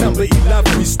like September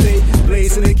 11. We stay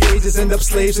blazing in gauges, end up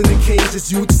slaves in the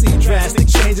cages. You'd see drastic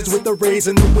changes with the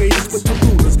raising the wages with the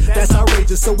rulers. That's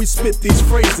outrageous, so we spit these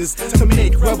phrases to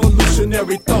make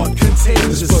revolutionary thought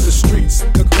contagious. For the streets,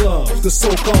 the clubs, the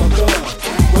so-called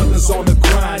love. Brothers on the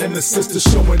grind and the sisters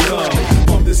showing love.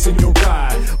 Bump this in your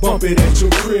ride, bump it at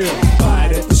your crib. Buy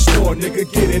it at the store, nigga,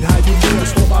 get it how you live.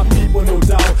 For my people, no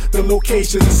doubt, the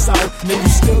location is south. Nigga, you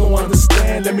still don't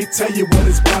understand, let me tell you what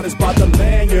it's about. It's about the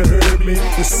land, you heard me.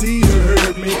 The seas, you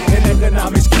heard me. And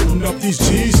economics keeping up these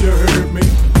G's, you heard me.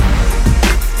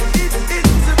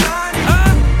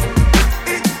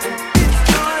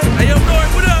 Hey, yo, Nori,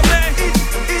 what up, man?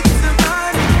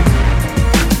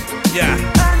 Yeah.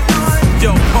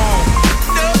 Yo, home.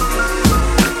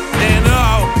 And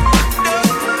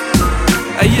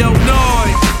hey, yo,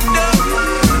 Nori.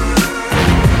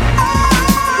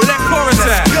 Where that chorus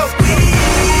at?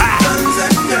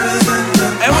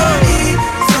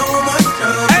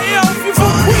 Hey, yo, if you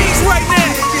from Queens right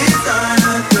now,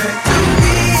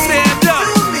 stand up.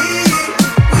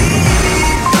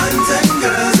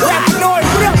 Rap Nori,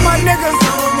 what up, my niggas?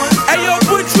 Hey, yo,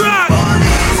 put drop.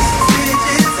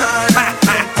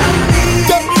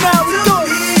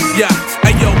 Yeah,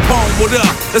 hey, yo, Bone, what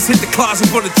up? Let's hit the closet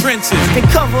for the trenches. They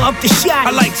cover up the shot.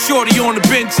 I like Shorty on the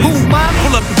benches. Who, mama?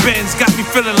 Pull up the Benz, got me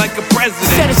feeling like a president.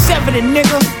 Said a 7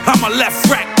 nigga. I'm a left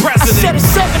rack I president. said a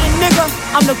 7 nigga.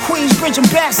 I'm the Queensbridge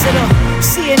ambassador.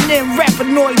 CNN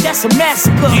Rapinoid, that's a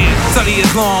massacre. Yeah, study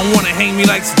is long, wanna hang me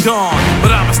like Saddam,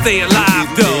 but I'ma stay alive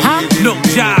though. Huh? No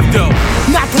job though.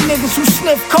 Not the niggas who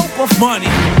sniff coke or money.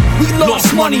 We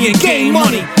lost money and gained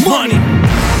money.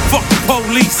 Fuck the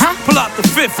police. Pull out the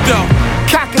fifth though.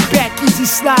 Cock it back, easy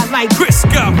slide like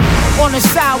Crisco. On the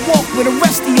sidewalk where the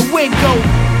rest of your wig go.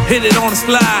 Hit it on the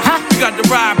slide. You got the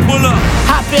ride, pull up.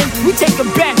 Hop in, we take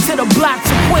it back to the blocks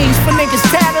of Queens for niggas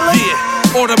tattling.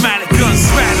 Yeah, automatic gun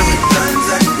smattering. Guns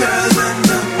and girls and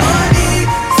the money.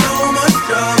 So much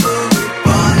trouble with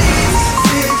police.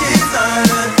 Bitches are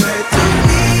a threat to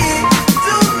me,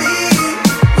 to me.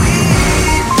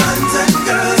 Weed, guns and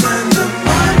girls and the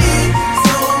money.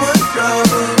 So much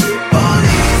trouble with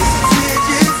police.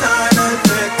 Bitches are a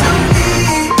threat to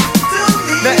me, to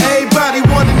me. Now everybody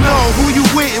wanna know who you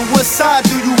with and what side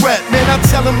do you rep. Man, I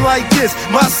tell them like this,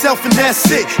 myself and that's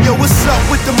it. Yo, what's up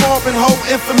with the Marvin Hope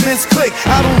infamous clique?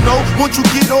 I don't know, once you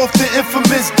get off the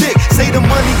infamous dick. Say the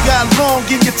money got long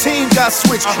and your team got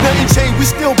switched. Nothing changed, we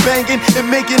still banging and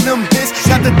making them hits.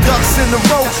 Got the ducks in the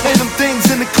row and them things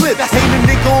in the clip. Ain't a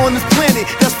nigga on this planet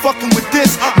that's fucking with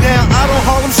this. Now, I don't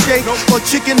Harlem Shake or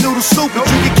chicken noodle soup, but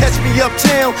you can catch me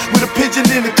uptown with a pigeon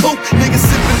in the coop. Niggas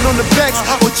sipping on the backs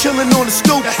or chilling on the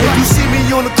stoop. If you see me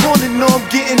on the corner, know I'm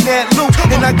getting that loot.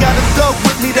 And I got a thug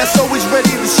with me that's always ready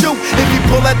to shoot. If you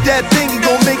pull out that thing, he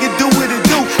gon' make it do what it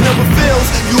do. Never fails,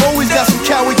 you always got some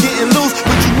coward getting loose.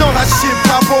 But you know how shit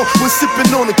pop on when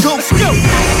sipping on the goose.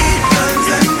 Guns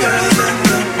and girls and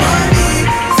the money.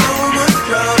 So much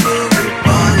trouble with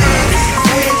police.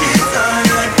 Bitches are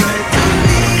a threat to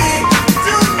me,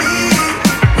 to me.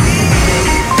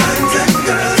 Weed, guns and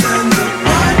girls and the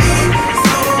money.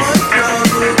 So much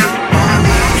trouble with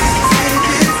police.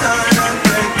 Bitches are a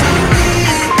threat to me,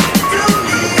 to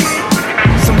me.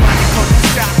 Somebody call the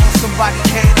shot on somebody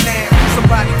head now.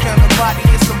 Somebody found a body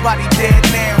and somebody dead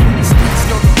now. The streets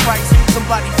know the price,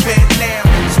 somebody fed now.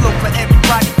 Slow for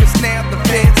everybody, cause now the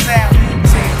bed's out.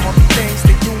 Damn, all the things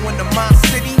they doing in my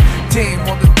city. Damn,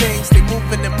 all the things they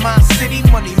moving in my city.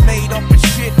 Money made off of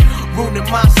shit, ruining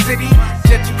my city.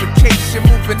 Gentrification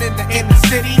moving in the inner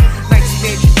city.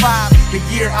 1985, the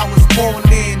year I was born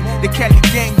in. The Cali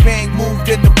gangbang moved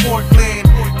into Portland.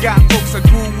 Got folks I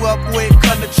grew up with,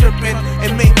 color tripping,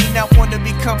 and made me not wanna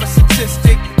become a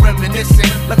statistic. Reminiscing,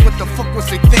 like what the fuck was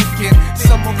they thinking?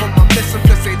 Some of them I miss them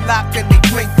cause they locked and they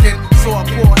blinking. So I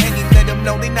pour Henny, let them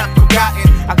know they not forgotten.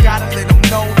 I gotta let them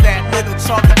know that little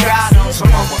talk I got them. So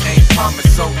mama ain't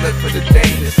promised, so live for the day.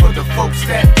 It's for the folks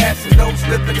that passing those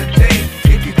living the day.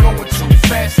 If you're going too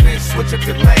fast, then switch up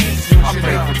your lanes. I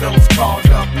pray for those caught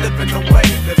up, living away.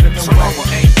 So mama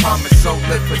ain't promised, so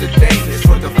live for the day. It's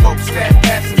for the folks that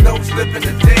passing those living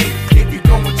the day. If you're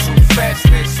going too fast,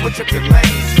 then switch up your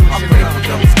lanes. I pray for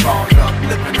those caught up,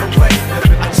 living away.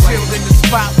 I chill in the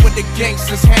spot where the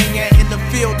gangsters hang at. In the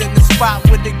field, in the spot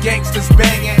where the gangsters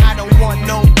banging. I don't want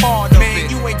no part of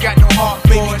it. You ain't got no heart,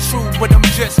 baby. True, but I'm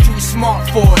just too smart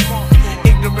for it.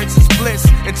 Ignorance is bliss,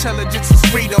 intelligence is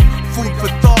freedom. Food for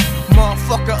thought,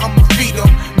 motherfucker, I'ma feed them.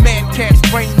 Man cats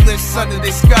brainless under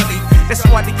their scully. That's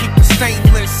why they keep the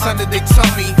stainless under their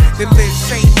tummy. They live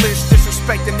shameless,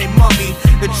 disrespecting their mummy.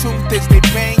 The truth is they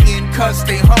banging cause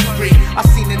they hungry. I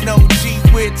seen an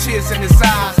OG with tears in his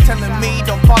eyes, telling me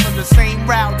don't follow the same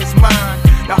route as mine.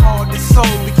 The hardest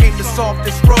soul became the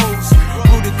softest rose.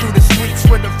 Rooted through the streets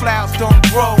where the flowers don't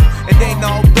grow. It ain't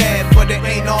all bad, but it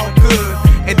ain't all good.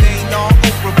 It ain't all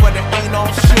Oprah, but it ain't all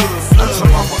sugar. So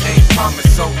mama ain't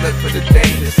promised, so live for the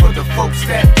day. It's for the folks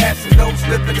that passing those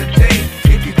living the day.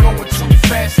 If you're going too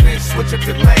fast, then switch up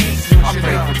your lanes. I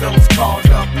pray for those caught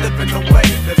up, living away.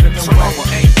 So mama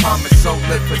ain't promised, so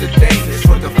live for the day. It's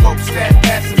for the folks that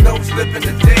passing those living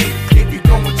the day. If you're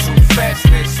going too fast,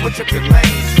 then switch up your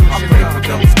lanes. I pray for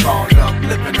those caught up,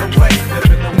 living away.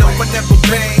 No one ever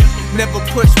bang, never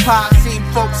push pie. Seen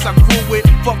folks I grew with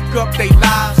fuck up they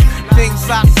lives. Things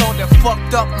I saw that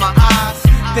fucked up my eyes.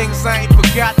 Things I ain't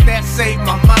forgot that saved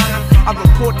my mind. I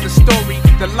report the story,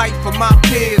 the life of my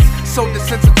peers. So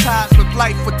desensitized, live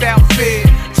life without fear.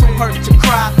 Too hurt to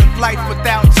cry, live life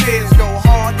without tears. Go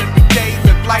hard every day,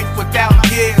 live life without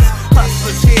years.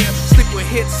 Hustlers here, sleep with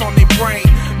hits on their brain.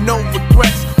 No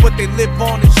regrets, but they live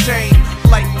on in shame.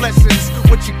 Life blessings,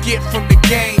 what you get from the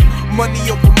game. Money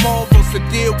over morals to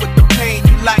deal with the pain.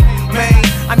 You like, man,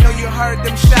 I know you heard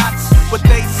them shots, but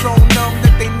they so numb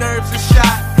that they nerves are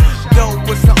shot. Dough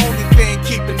was the only thing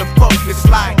keeping the focus.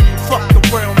 Like, fuck the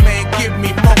world, man, give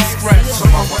me more stress. So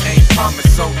mama ain't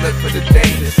promised, so live for the day.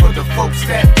 It's for the folks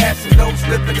that passing those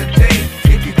living the day.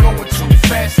 If you're going too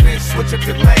fast, then switch up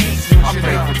your lanes. I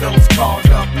pray for those caught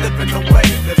up, living away.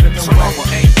 So mama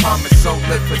ain't promised, so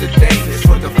live for the day. It's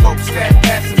for the folks that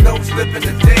passing those living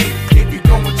the day. If you're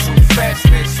going too fast,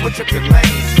 then switch up your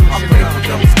lanes. I pray for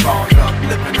those caught up,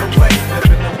 living away.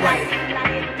 Earthquake.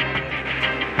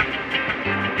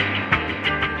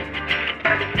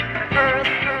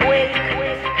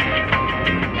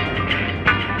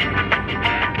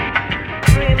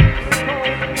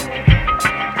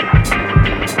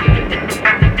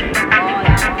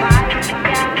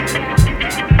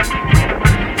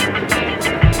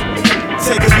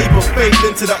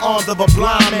 into the arms of a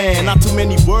blind man. Not too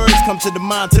many words come to the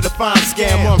mind to define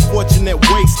scam. Unfortunate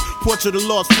waste, portrait of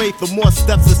lost faith for more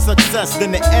steps of success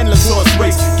than the endless horse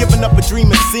race. Giving up a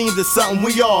dream, it seems, is something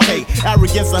we all hate.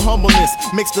 Arrogance and humbleness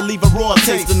mixed to leave a raw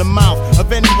taste in the mouth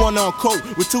of anyone on coat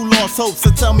with two lost hopes. So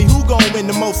tell me who gon' win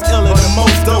the most ill and the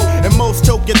most dope. And most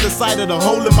choke at the sight of the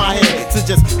hole in my head. So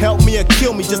just help me or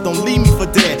kill me, just don't leave me for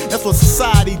dead. That's what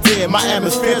society did. My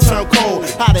atmosphere turned cold.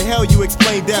 How the hell you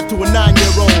explain that to a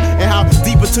 9-year-old? And how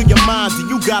deep into your mind do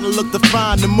you gotta look to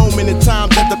find the moment in time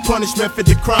that the punishment fit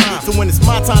the crime? So when it's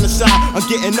my time to shine, I'm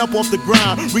getting up off the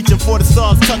ground, reaching for the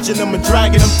stars, touching them and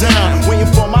dragging them down,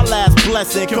 waiting for my last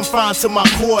blessing, confined to my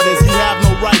quarters. You have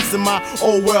no rights in my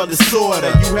old world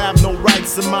disorder. You have no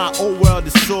rights in my old world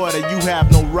disorder. You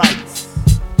have no rights.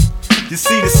 You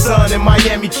see the sun in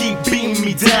Miami keep beating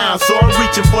me down, so I'm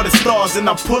reaching for the stars and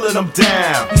I'm pulling them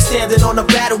down. We standing on the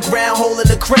battleground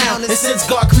holding the crown, and since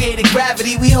God created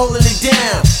gravity, we holding it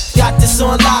down. Got this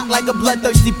on lock like a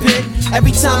bloodthirsty pit.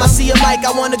 Every time I see a mic,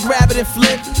 I wanna grab it and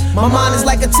flip. My mind is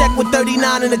like a tech with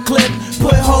 39 in a clip.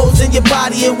 Put holes in your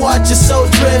body and watch your soul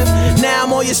drift. Now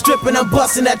I'm on your strip and I'm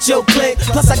busting at your click.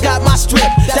 Plus I got my strip,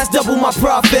 that's double my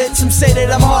profit. Some say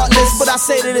that I'm heartless, but I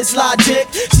say that it's logic.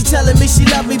 She telling me she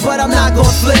love me, but I'm not gon'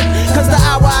 flip. Cause the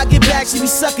hour I get back, she be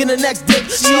sucking the next dick.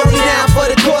 She only down for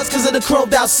the cause cause of the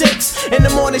chromed out 6. In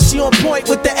the morning she on point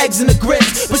with the eggs and the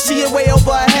grits. But she ain't way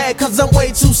over her head cause I'm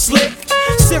way too slick.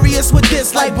 Serious with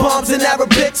this like bombs and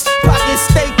Arabics. Pockets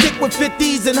stay thick with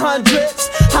 50s and 100s.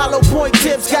 Hollow point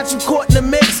tips got you caught in the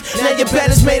mix. Now your bed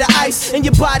is made of ice and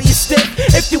your body is stiff.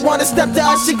 If you wanna step to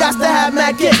us, you got to have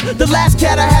Mac Gift. The last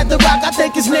cat I had to rock, I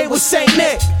think his name was Saint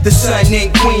Nick. The sun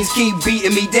and queens keep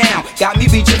beating me down. Got me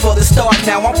reaching for the stars,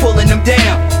 now I'm pulling them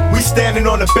down. We standing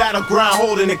on the battleground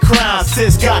holding the crown.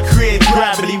 Since God created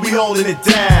gravity, we holding it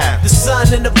down. The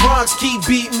sun in the Bronx keep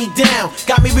beating me down.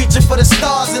 Got me reaching for the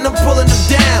stars and I'm pulling them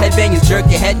down. Headbangers jerk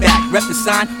your head back. Rep the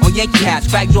sign on Yankee hats.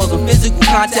 Crack jaws on physical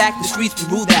contact. The streets we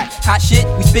rule that. Hot shit,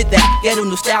 we spit that. Ghetto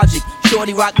nostalgic.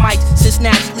 Shorty rock mics, sit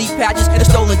snatch, sleep patches, and the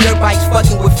stolen dirt bikes,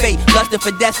 fucking with fate, lusting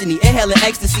for destiny, inhaling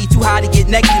ecstasy, too high to get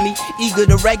next to me, eager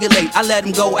to regulate. I let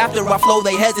them go after I flow,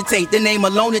 they hesitate. The name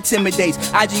alone intimidates.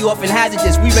 IG often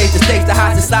hazardous. We raise the stakes, the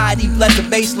high society bless the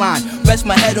baseline. Rest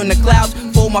my head on the clouds,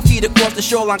 fold my feet across the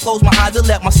shoreline, close my eyes and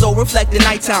let my soul reflect the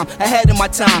nighttime. Ahead of my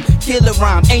time, killer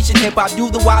rhyme, ancient hip hop, do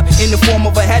the wop in the form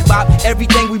of a head bop.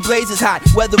 Everything we blaze is hot,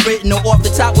 whether written or off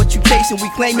the top. What you chasing, we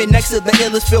claim it. Next to the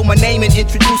illest, feel my name and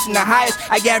introducing the highest.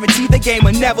 I guarantee the game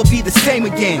will never be the same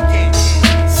again.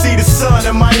 See the sun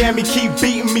in Miami keep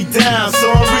beating me down, so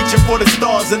I'm reaching for the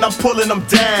stars and I'm pulling them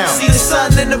down. See the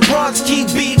sun in the Bronx keep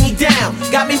beating me down.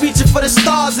 Got me reaching for the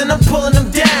stars and I'm pulling them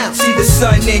down. See the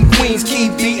sun in Queens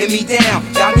keep beating me down.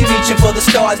 Got me reaching for the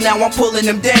stars, now I'm pulling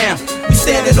them down. We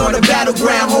standing on the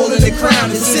battleground holding the crown,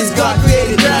 and since God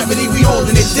created gravity, we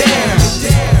holding it down.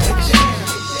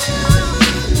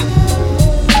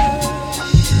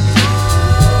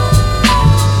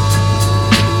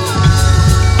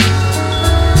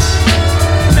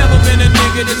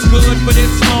 It's good for this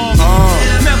long.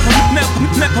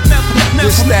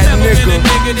 This that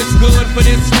nigga that's good for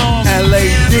this long.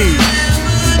 LAD.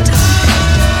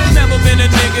 Never been a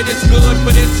nigga that's good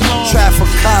for this long. Traffic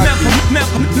copy.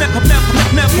 Never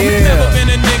been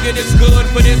a nigga that's good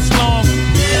for this long.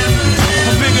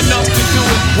 I'm big enough to do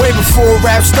it. Way before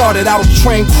rap started, I was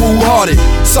trained crew-hearted,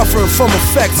 suffering from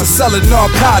effects of selling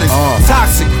narcotics.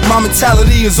 Toxic, my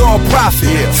mentality is all profit.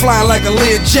 Flying like a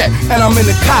Learjet, and I'm in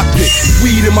the cockpit.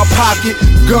 Weed in my pocket,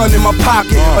 gun in my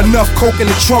pocket. Enough coke in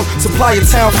the trunk, supply your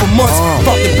town for months.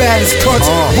 Fuck the baddest cunts,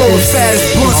 rolling fast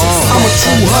as blunts. I'm a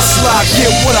true hustler, I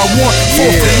get what I want.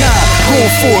 4 for 9,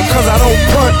 going for it cause I don't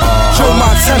punt. Joe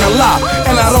Montana lie,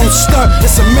 and I don't stunt.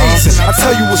 It's amazing, I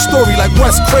tell you a story like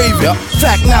Wes Craven.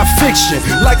 Fact, not fiction,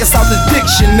 like it's out the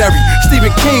dictionary.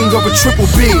 Stephen King of a triple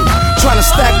beam, trying to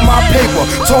stack my paper,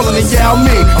 taller than Yao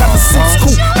Ming. Got the 6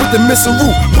 coupe with the missing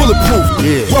roof, bulletproof.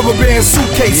 Rubber band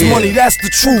suitcase money, that's the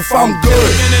truth. I'm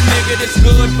good.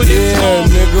 Yeah,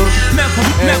 nigga.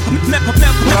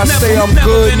 When I say I'm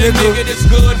good, nigga,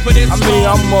 I mean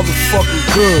I'm motherfucking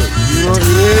good. You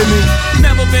hear me?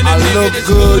 I look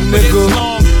good, nigga.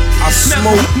 I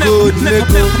smoke good,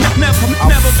 nigga.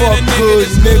 I fuck good,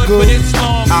 nigga.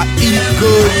 I eat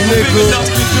good, nigga.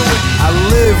 I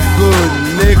live good,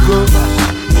 nigga.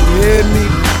 You hear me?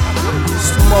 It's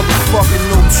the motherfucking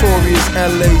notorious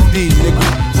LAD, nigga.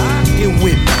 Get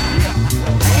with me.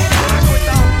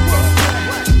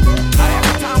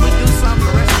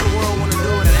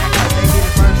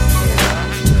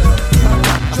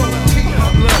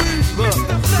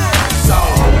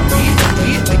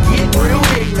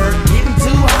 Getting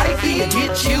too hypey,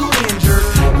 get you injured.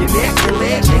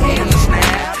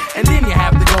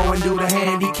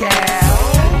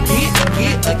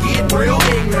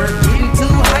 ignorant. Getting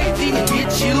too hypey to get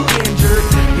you injured.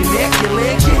 Your neck, your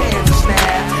legs, your hands are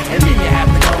snapped, and then you have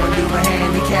to go and do a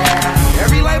handicap.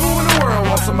 Every label in the world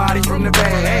wants somebody from the Bay.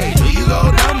 Hey, do you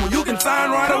go dumb? Well, you can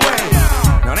sign right away.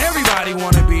 Not everybody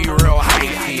wanna be real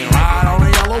hypey and ride on a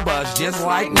yellow bus just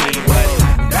like me, but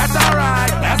that's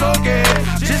alright, that's okay.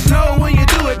 Just know when you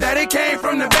do it that it came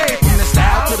from the Bay. From the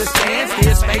style to the stance,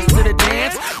 there's space to the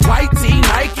dance. White tee,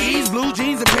 Nikes, blue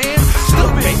jeans and pants.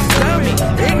 Stupid, dummy,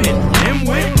 ignorant,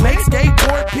 dim-wit, make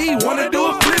skateboard P, wanna do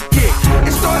a flip kick.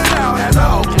 It started out as a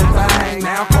Oakland thing,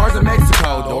 now cars in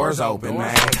Mexico, doors open,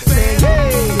 man. Say,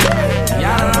 yeah, you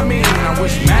know what I mean? I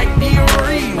wish Mac D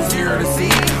or E was here to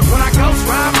see. When I ghost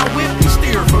ride my whip, he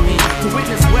steer for me. To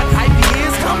witness what hype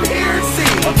is, come here and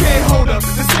see. Okay, hold up,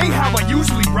 this ain't how I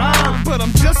usually rhyme, but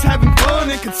I'm just having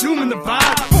fun and consuming the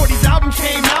vibe. 40's album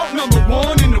came out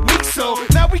 #1 in a week, so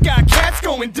now we got cats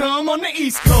going dumb on the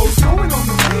East Coast. Going on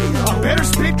the radio. I better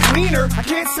spit cleaner. I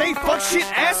can't say fuck, shit,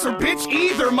 ass, or bitch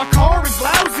either. My car is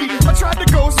lousy. I tried to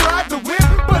ghost ride the whip,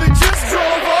 but it just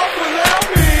drove off without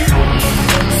me.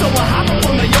 So I hop up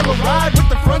on the yellow ride with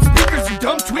the front speakers. You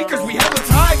dumb tweakers, we hella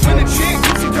tight. When a chick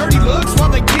gives you dirty looks while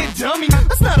they get dummy,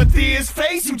 that's not a Thea's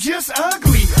face, you just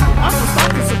ugly. I'm so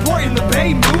stuck in supporting the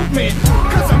Bay movement,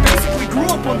 cause I basically grew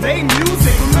up on Bay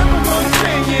music. Remember one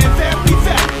thing, yeah, that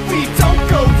we don't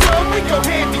go dumb, we go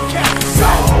handicap. So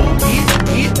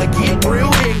get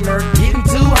real ignorant. Getting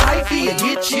too hypey to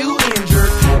get you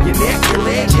injured. Your neck, your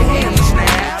legs, your hands are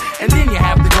snapped, and then you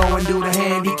have to go and do the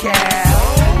handicap.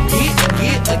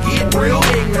 Get real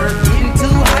ignorant. Getting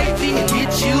too hypey to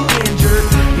get you injured.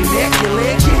 Your neck, your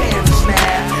legs, your hands are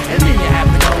snapped, and then you have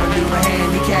to go and do a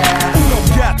handicap. Who don't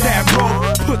got that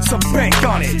rope? Put some bank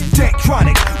on it. Dank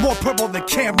chronic, more purple than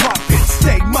Cam Rocket.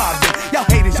 Stay mobbing, y'all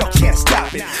haters, y'all can't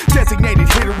stop it. Designated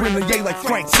hitter in the yay like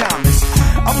Frank Thomas.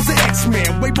 I was an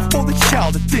X-Man way before the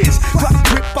child of this. Drop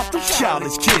grip off the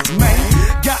childish kids, man.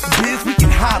 Got biz, we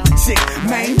can holler tick,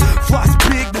 man. Floss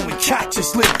big, then we catch a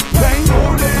slip, bang.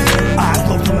 Eyes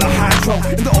low from the hydro,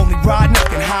 and the only ride up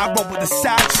can high roll with a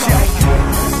side check.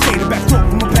 Gator back throat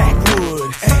from my backwood.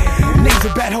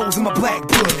 Laser bat holes in my black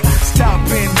book. Stop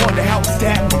and wonder how it's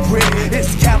that grid.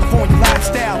 It's California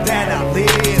lifestyle that I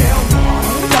live.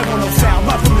 Like on no sound,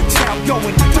 right from the town,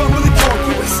 going dumb really dark,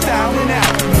 you was styling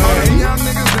out. Hey, young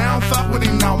niggas, they don't fuck with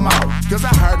him no more. Cause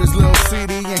I heard his little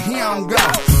CD and he don't go.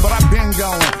 But I been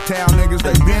going, town niggas,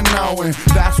 they been knowing.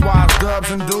 That's why it's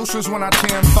dubs and deuces when I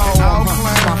 10-4.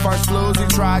 My first floozy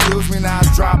try use me, now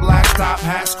it's drop black top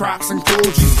hats, Crocs and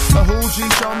Coogies. The Hoogie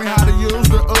showed me how to use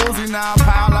the Uzi. Now I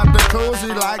pile up the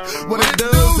koozie like what it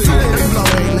does. They blow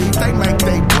they leaf, they make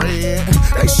they bread.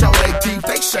 They show they teeth,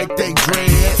 they shake they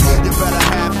dreads. You better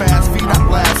have fast feet, I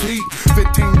blast heat.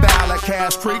 $15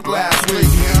 Cash Creek last week.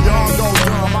 Y'all go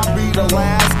dumb, I be the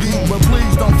last geek. But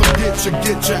please don't forget you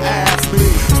get your ass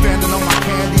beat. Standing on my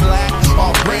candy lap,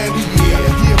 all brandy, yeah.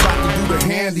 He about to do the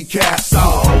handicap. So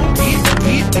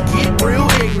get real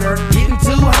ignorant. Getting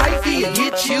too hypey to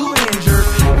get you injured.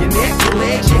 Your neck, your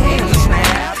legs, your hands are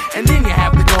snapped, and then you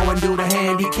have to go and do the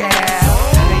handicap.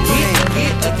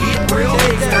 Get real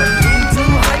ignorant. Getting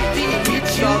too hypey to get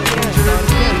you injured.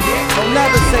 Don't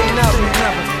never say never,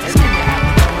 never.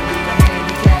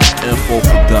 Info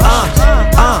production.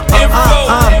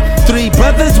 Three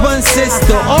brothers, one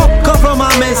sister, all come from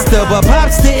my mister, but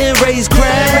pops didn't raise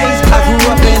crabs. I grew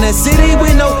up in a city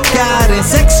with no guidance,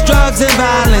 sex, drugs, and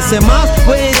violence, and moms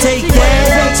wouldn't take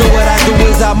that. So what I do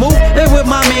is I move in with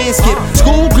my man Skip.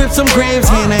 School grip some grams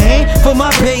hand in hand for my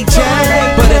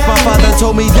paycheck. But if my father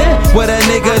told me then what a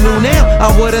nigga knew now, I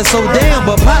would've so down.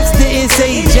 But pops didn't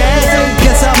say jazz.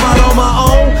 Guess I'm out on my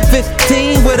own.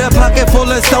 15 with a pocket full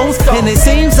of stones, and it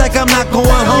seems like I'm not going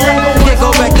home. Can't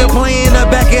go back to playing the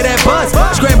back of that bus,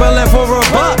 scrambling for a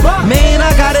buck. Man,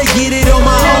 I gotta get it on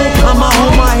my own. I'ma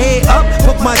hold my head up,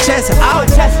 put my chest out,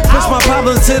 push my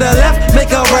problems to the left,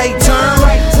 make a right turn.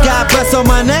 God bless on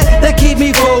my neck, that keep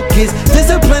me focused.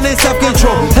 Discipline and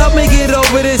self-control, help me get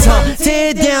over this hump.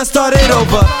 Tear it down, start it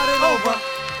over.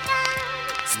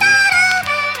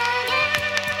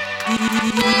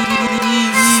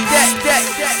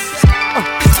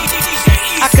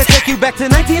 I could take you back to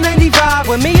 1995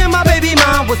 when me and my baby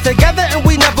mom was together and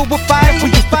we never would fight. We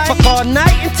used to fuck all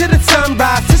night into the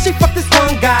sunrise. Since she fucked this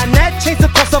one guy and that changed the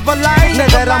course of her life. Now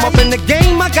that I'm up in the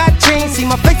game, I got changed. See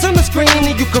my face on the screen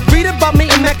and you could read about me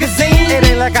in magazines. It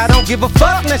ain't like I don't give a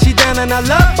fuck. Now she down and I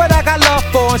love, but I got love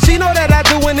for her. She know that I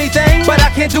do anything, but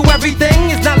I can't do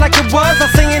everything. It's not like it was.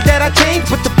 I'm saying that I changed,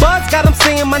 but the buzz got them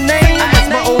saying my name. That's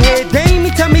my old head dame.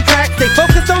 He tell me crack. Stay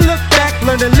focused, don't look back.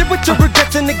 Learn to live with your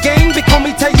regrets in the game. They call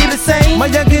me, tell you the same. My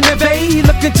young innovate, he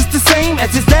looking just the same. At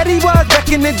just that he was back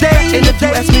in the day. And if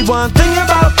you ask me one thing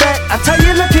about that, I tell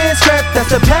you look here, scrap. That's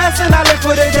the past and I live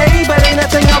for the day, but ain't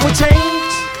nothing I would change.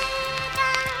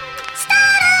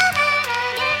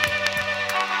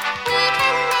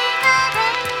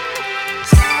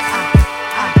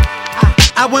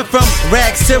 I went from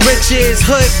rags to riches,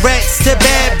 hood rats to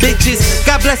bad bitches.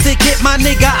 God bless it, get my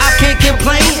nigga, I can't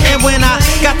complain. And when I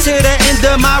got to the end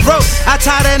of my rope, I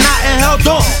tied a knot and held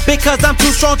on, because I'm too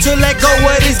strong to let go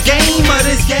of this game.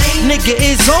 Nigga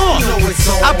is on.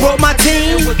 I brought my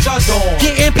team,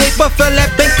 getting paper, fill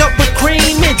that bank up with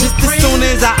cream. And just as soon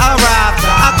as I arrived,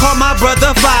 I called my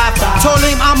brother Five, told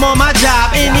him I'm on my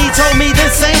job, and he told me the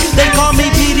same. They call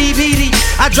me PD.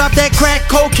 I dropped that crack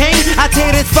cocaine, I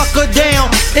tear this fucker down.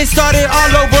 It started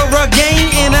all over again,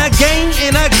 and again.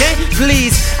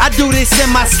 Please, I do this in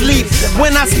my sleep.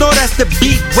 When I snore, that's the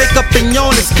beat. Wake up and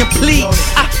yawn, it's complete.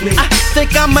 I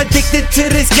think I'm addicted to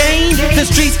this game. The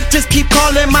streets just keep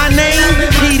calling my name.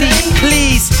 PD,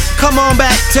 please, come on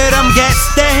back to them gats.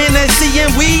 That Hennessy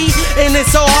and weed, and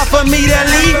it's so hard for me to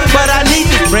leave, but I need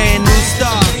a brand new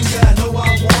start.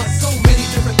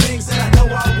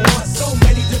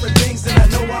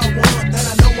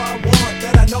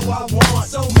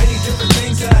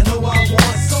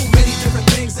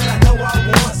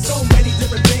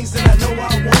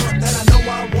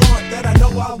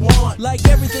 Like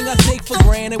everything I take for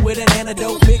granted, with an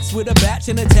antidote mixed with a batch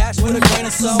and attached with a grain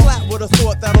of salt. Slap with a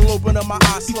thought that'll open up my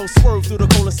eyes, slow swerve through the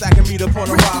cul-de-sac and meet up on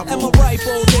arrival. At my ripe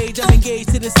old age, I'm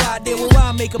engaged to this idea where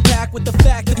I make a pact with the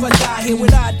fact if I die here,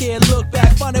 would I dare look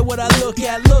back? Find out what I look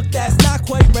at. Look, that's not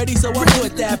quite ready, so I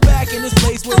put that back in this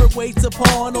place where it waits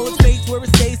upon all its mates, where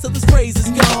it stays till this phrase is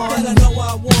gone. That I know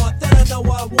I want, that I know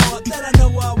I want, that I know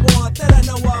I want, that I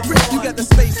know I want. You got the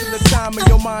space and the time in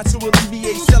your mind to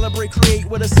alleviate, celebrate, create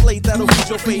with a slate that'll feed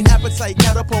your fate. Appetite,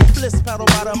 catapult, bliss, paddle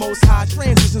by the most high.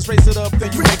 Transitions, raise it up,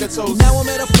 then you make a toast. Now I'm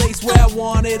at a place where I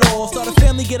want it all. Start a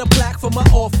family, get a plaque for my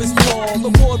office wall.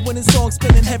 Award-winning songs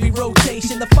spinning heavy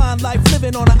rotation. The fine life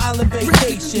living on an island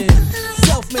vacation.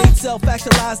 Self-made,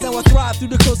 self-actualized. Now I thrive through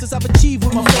the closest I've achieved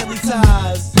with my family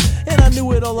ties. And I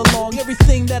knew it all along.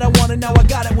 Everything that I wanted, now I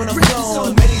got it when I'm gone.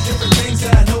 So many different things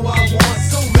that I know I want.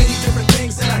 So many different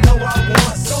things that I know I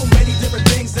want. So many different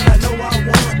things that I know I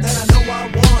want. That I know I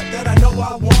want. That I know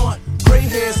I want. Gray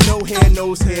hairs, no hair,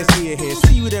 nose hairs, ear hair.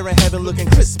 See you there in heaven looking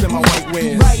crisp in my white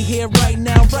wears. Right here, right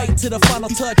now, right to the final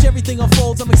touch. Everything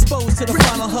unfolds, I'm exposed to the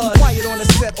final hug. Quiet on the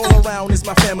set, all around is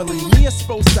my family. Me a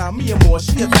Spo style, me a more,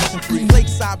 she a passion free.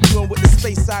 Lakeside viewing with the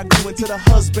space I grew into the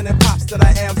husband and pops that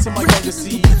I am to my younger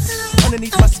seeds.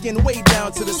 Underneath my skin, way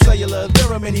down to the cellular.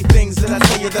 There are many things that I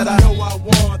tell you that I know I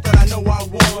want, that I know I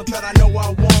want, that I know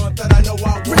I want, that I know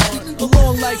I want. A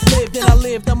long life lived and I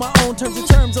lived on my own terms. In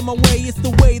terms of my way, it's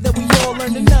the way that we all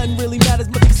learned, and nothing really matters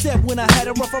much except when I had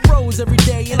a rough, I rose every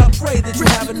day, and I pray that you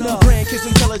have enough. Grandkids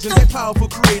intelligent, they're powerful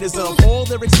creators of all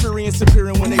their experience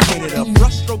appearing when they paint it up.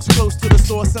 Brush strokes close to the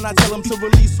source, and I tell them to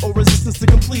release all resistance to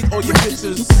complete all your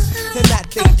pictures. And that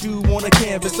they do on a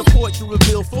canvas, support you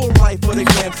reveal full right for the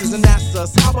glimpses, and that's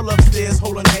us. Hobble upstairs,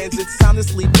 holding hands, it's sound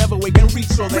asleep, never wake and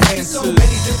reach all the answers. So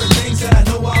many different things that I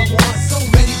know I want. So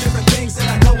many different things that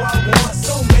I know I want.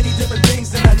 So many different things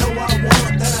that I know I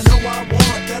want. That I know I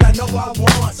want. That I know I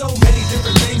want. So many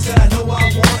different things that I know I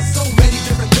want. So many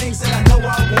different things that I know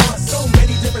I want. So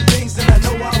many different things that I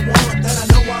know I want. That I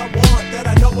know I want. That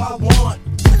I know I want.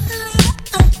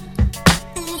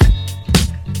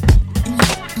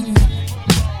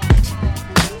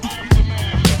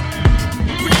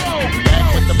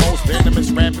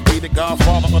 Venomous rapper, be the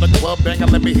godfather of the club banger.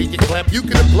 Let me hear you clap. You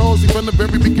can applaud me from the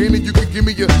very beginning. You can give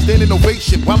me a standing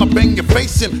ovation while I bang your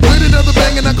face in. With another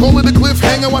bang and I call it a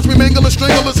cliffhanger. Watch me mangle and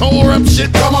strangle this whole rap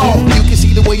shit. Come on. You can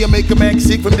see the way I make a act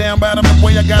sick from down bottom. The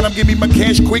way I got him, give me my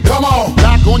cash quick. Come on.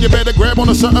 Lock on, you better grab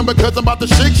onto something because I'm about to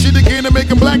shake shit again and make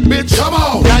him black, bitch. Come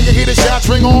on. Now you hear the shots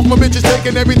ring off. My bitches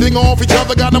taking everything off each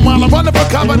other. Got them while I'm running for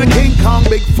cover. The King Kong,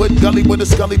 Bigfoot, gully with a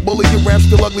scully bully. Your rap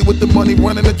still ugly with the money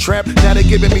running the trap. Now they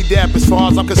giving me dap. As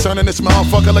far as I'm concerned in this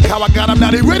motherfucker, look how I got him. Now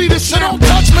they ready to shit. Don't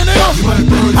touch me, nigga. You might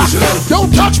burn yourself.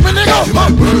 Don't touch me, nigga. You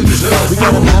might burn yourself. We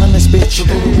got him hot in this bitch.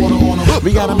 Throw the water on him.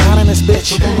 We got him hot in this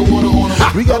bitch. Throw the water on him.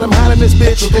 We got him hot in this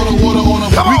bitch. Throw the water on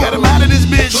him. We got him hot in this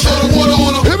bitch. Throw the water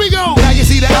on him. Here we go. Now you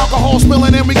see the alcohol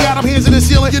spilling, and we got them hands in the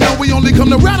ceiling. You know we only come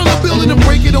to rattle the building and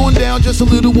break it on down just a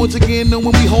little once again.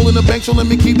 Knowing we holding the bank, so let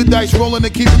me keep the dice rolling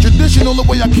and keep it traditional. The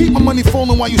way I keep my money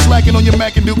falling while you slacking on your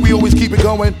Mac and Duke, we always keep it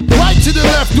going. Right to the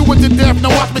left, do it to death.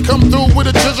 Now watch me come through with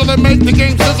a chisel and make the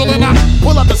game sizzle. And I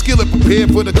pull out the skillet,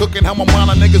 prepared for the cooking. How my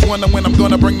mind niggas wonder when I'm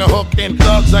gonna bring the hook in.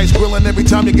 Thugs ice grilling every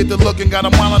time you get the looking. Got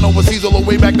them wildin' overseas all the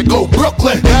way back to go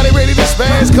Brooklyn. Now they ready to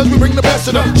spaz, cause we bring the best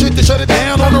of them. Shit to shut it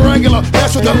down on the regular.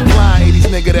 That's what the fly 80s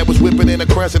nigga that was whipping in a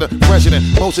Cressida. Fresher than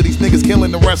most of these niggas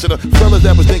killing the rest of the fellas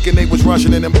that was thinking they was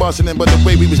rushing in and busting in. But the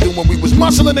way we was doing, we was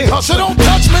muscling, they hustle. Don't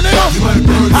touch me, nigga. You might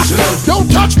burn yourself. Don't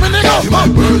touch me, nigga. You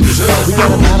might burn yourself. We got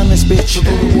them hot in this bitch.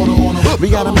 We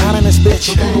got them hot in this bitch.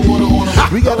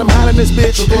 We got them hot in this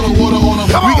bitch.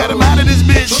 We got them hot in this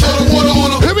bitch.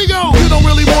 Here we go. You don't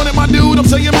really want it, my dude. I'm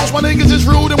saying most my niggas is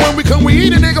rude, and when we come, we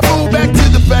eat a nigga food. Back to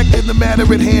the fact in the matter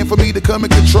at hand, for me to come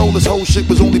and control this whole shit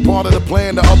was only part of the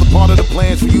plan. The other part of the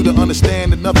plan's for you to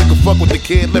understand that nothing can fuck with the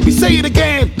kid. Let me say it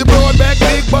again. The broad back,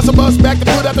 big bus back to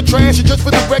put out the trash, and just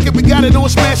for the record, we got it on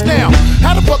smash now.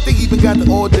 How the fuck they even got the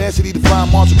audacity to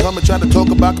find Marshall come and try to talk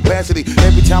about capacity?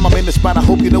 Every time I'm in the spot, I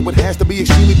hope you know it has to be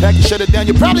extremely packed and shut it down.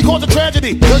 You probably cause a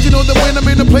tragedy. Cause you know that when I'm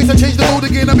in the place, I change the mood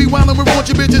again. I be wildin' with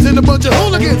raunchy bitches and a bunch of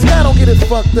hooligans. I don't get it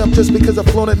fucked up just because I've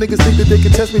flown at niggas think that they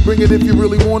can test me. Bring it if you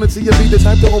really want it. See, you be the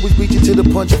type to always beat you to the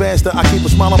punch faster. I keep a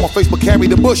smile on my face, but carry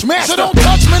the bush master. So don't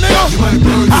touch me, nigga. You might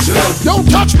burn yourself. Don't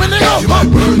touch me, nigga. You might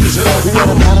burn yourself. We got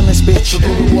them hot in this bitch.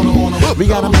 We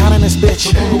got them hot in this bitch.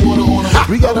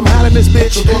 We got them hot in this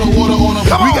bitch.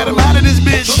 We got them hot in this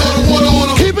bitch.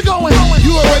 Keep it going.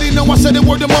 You already know I said it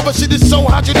word to mother. Shit is so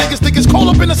hot, you niggas think it's cold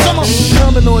up in the summer.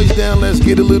 Calm the noise down, let's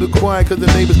get a little quiet. Cause the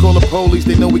neighbors call the police.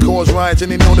 They know we cause riots,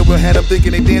 and they know that we're had them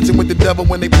thinking they dancing with the devil.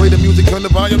 When they play the music, turn the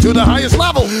volume to the highest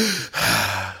level.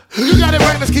 You got it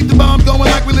right, let's keep the bombs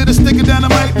going like we lit a stick of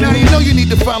dynamite. Now you know you need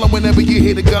to follow whenever you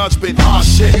hear the God spit. Aw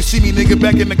shit, you see me nigga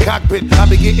back in the cockpit. I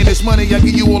be getting this money, I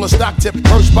give you all a stock tip.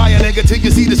 First buy a nigga till you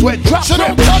see the sweat drop. So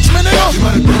don't touch me, nigga. You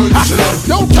might burn yourself.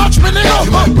 Don't touch me, nigga.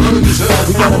 You might burn yourself.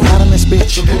 We got them hot in this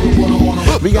bitch.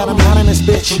 We got them hot in this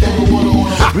bitch.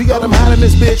 We got them hot in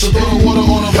this bitch.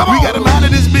 We got them hot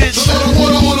in this bitch.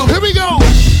 Here we go.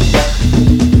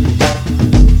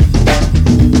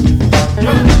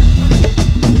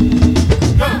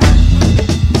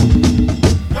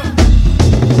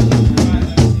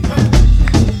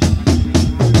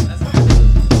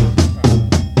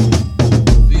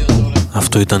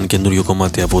 Αυτό ήταν καινούριο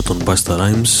κομμάτι από τον Busta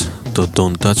Rhymes, το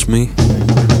Don't Touch Me,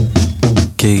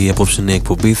 και η απόψινή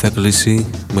εκπομπή θα κλείσει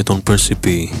με τον Percy P.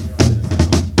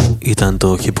 Ήταν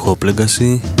το Hip Hop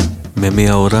Legacy με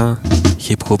μία ώρα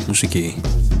hip hop μουσική.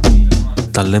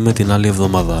 Τα λέμε την άλλη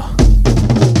εβδομάδα.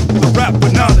 Rap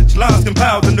with knowledge, lines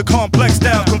compiled in the complex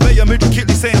style. Convey them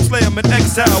intricately, say I'm slay them in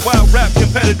exile. Wild rap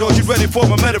competitors, you ready for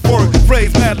my metaphoric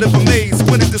phrase? Mad lip amaze,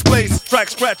 when it displays. Track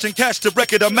scratch and catch the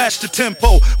record, I match the tempo.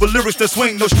 With lyrics that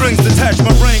swing, no strings attached.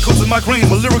 My brain causes my green,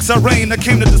 with lyrics I reign. I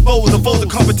came to dispose of foes of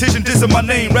competition, dissing my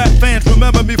name. Rap fans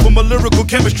remember me for my lyrical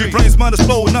chemistry. Brains mind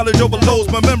explode, knowledge overloads.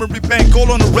 My memory bank all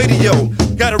on the radio.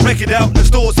 Gotta record out in the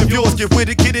stores of yours. Get with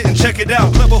it, get it and check it out.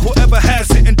 Clever whoever has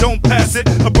it and don't pass it.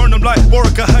 I burn them like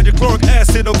boric, hydrochloric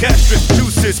acid or gastric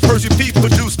juices. Percy P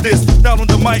produce this. Down on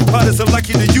the mic, potters are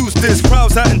lucky to use this.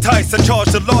 Crowds I entice, I charge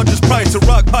the largest price. To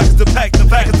rock pockets to pack the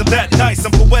back of that nice.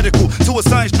 I'm poetical to a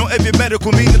science, no every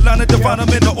medical. Mean the line of define them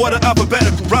in the order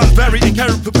alphabetical. Rhymes vary and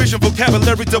carry provision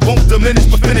vocabulary that won't diminish,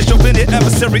 but finish your any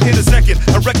adversary in a second.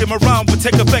 I reckon my rhyme would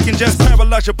take effect and just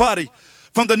paralyze your body.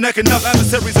 From the neck enough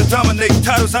adversaries to dominate.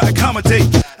 Titles I accommodate.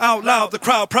 Out loud, the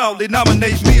crowd proudly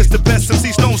nominate me as the best.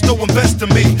 MC Stones don't invest in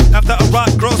me. After I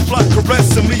rock, girls flock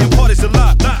caressing me and parties a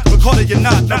lot. Record it, you're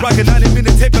not. I rock a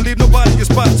 90-minute tape and leave nobody your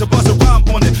spot to bust a rhyme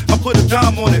on it. I put a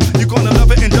dime on it. You're gonna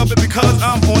love it and dump it because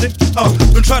I'm on it.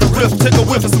 Then try to riff, take a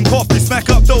whiff of some coffee. Smack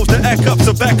up those that act up,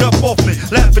 so back up off me.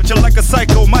 Laugh at you like a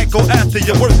psycho, Michael after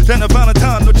you. Worse than a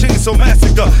Valentine, no chainsaw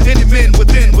massacre. Any men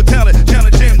within with talent,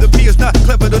 challenge him. The P is not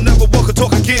clever, they'll never walk or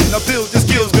talk again. I build the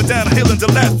skills, go down a hill and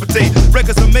dilapidate.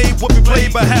 Records are made, what we play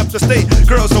by half the state.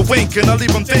 Girls are winking, I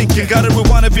leave them thinking. Gotta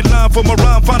rewind every line for my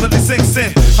rhyme finally sinks in.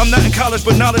 I'm not in college,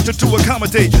 but knowledge to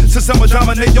accommodate. Since I'ma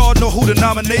dominate, y'all know who to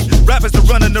nominate. Rappers are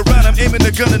running around, I'm aiming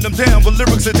and gunning them down. But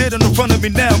lyrics are dead in front of me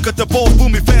now. Got the balls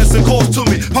booming, fans and calls to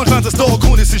me. Punchlines are stall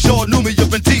coonies, since y'all knew me. You've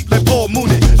been deep like Paul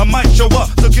Mooney. I might show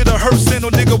up, to get a hearse. Ain't no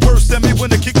nigga worse than me when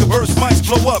they kick the verse. Mics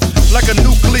blow up like a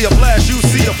nuclear blast. You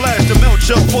see a flash to melt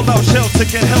shell, pull out shelter,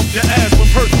 can't help your ass. When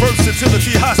first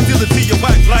versatility, hostility, you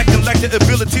act like and lack the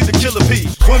ability to kill a bee.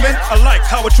 Women, I like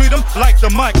how I treat them, like the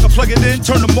mic. I plug it in,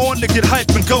 turn them on to get hype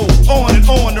and go on and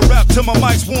on. The rap till my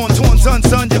mic's worn, torn, son,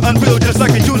 you're unreal just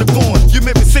like a unicorn. You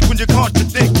make me sick when you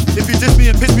contradict. If you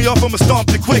I'ma stomp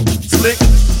it quick,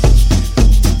 slick.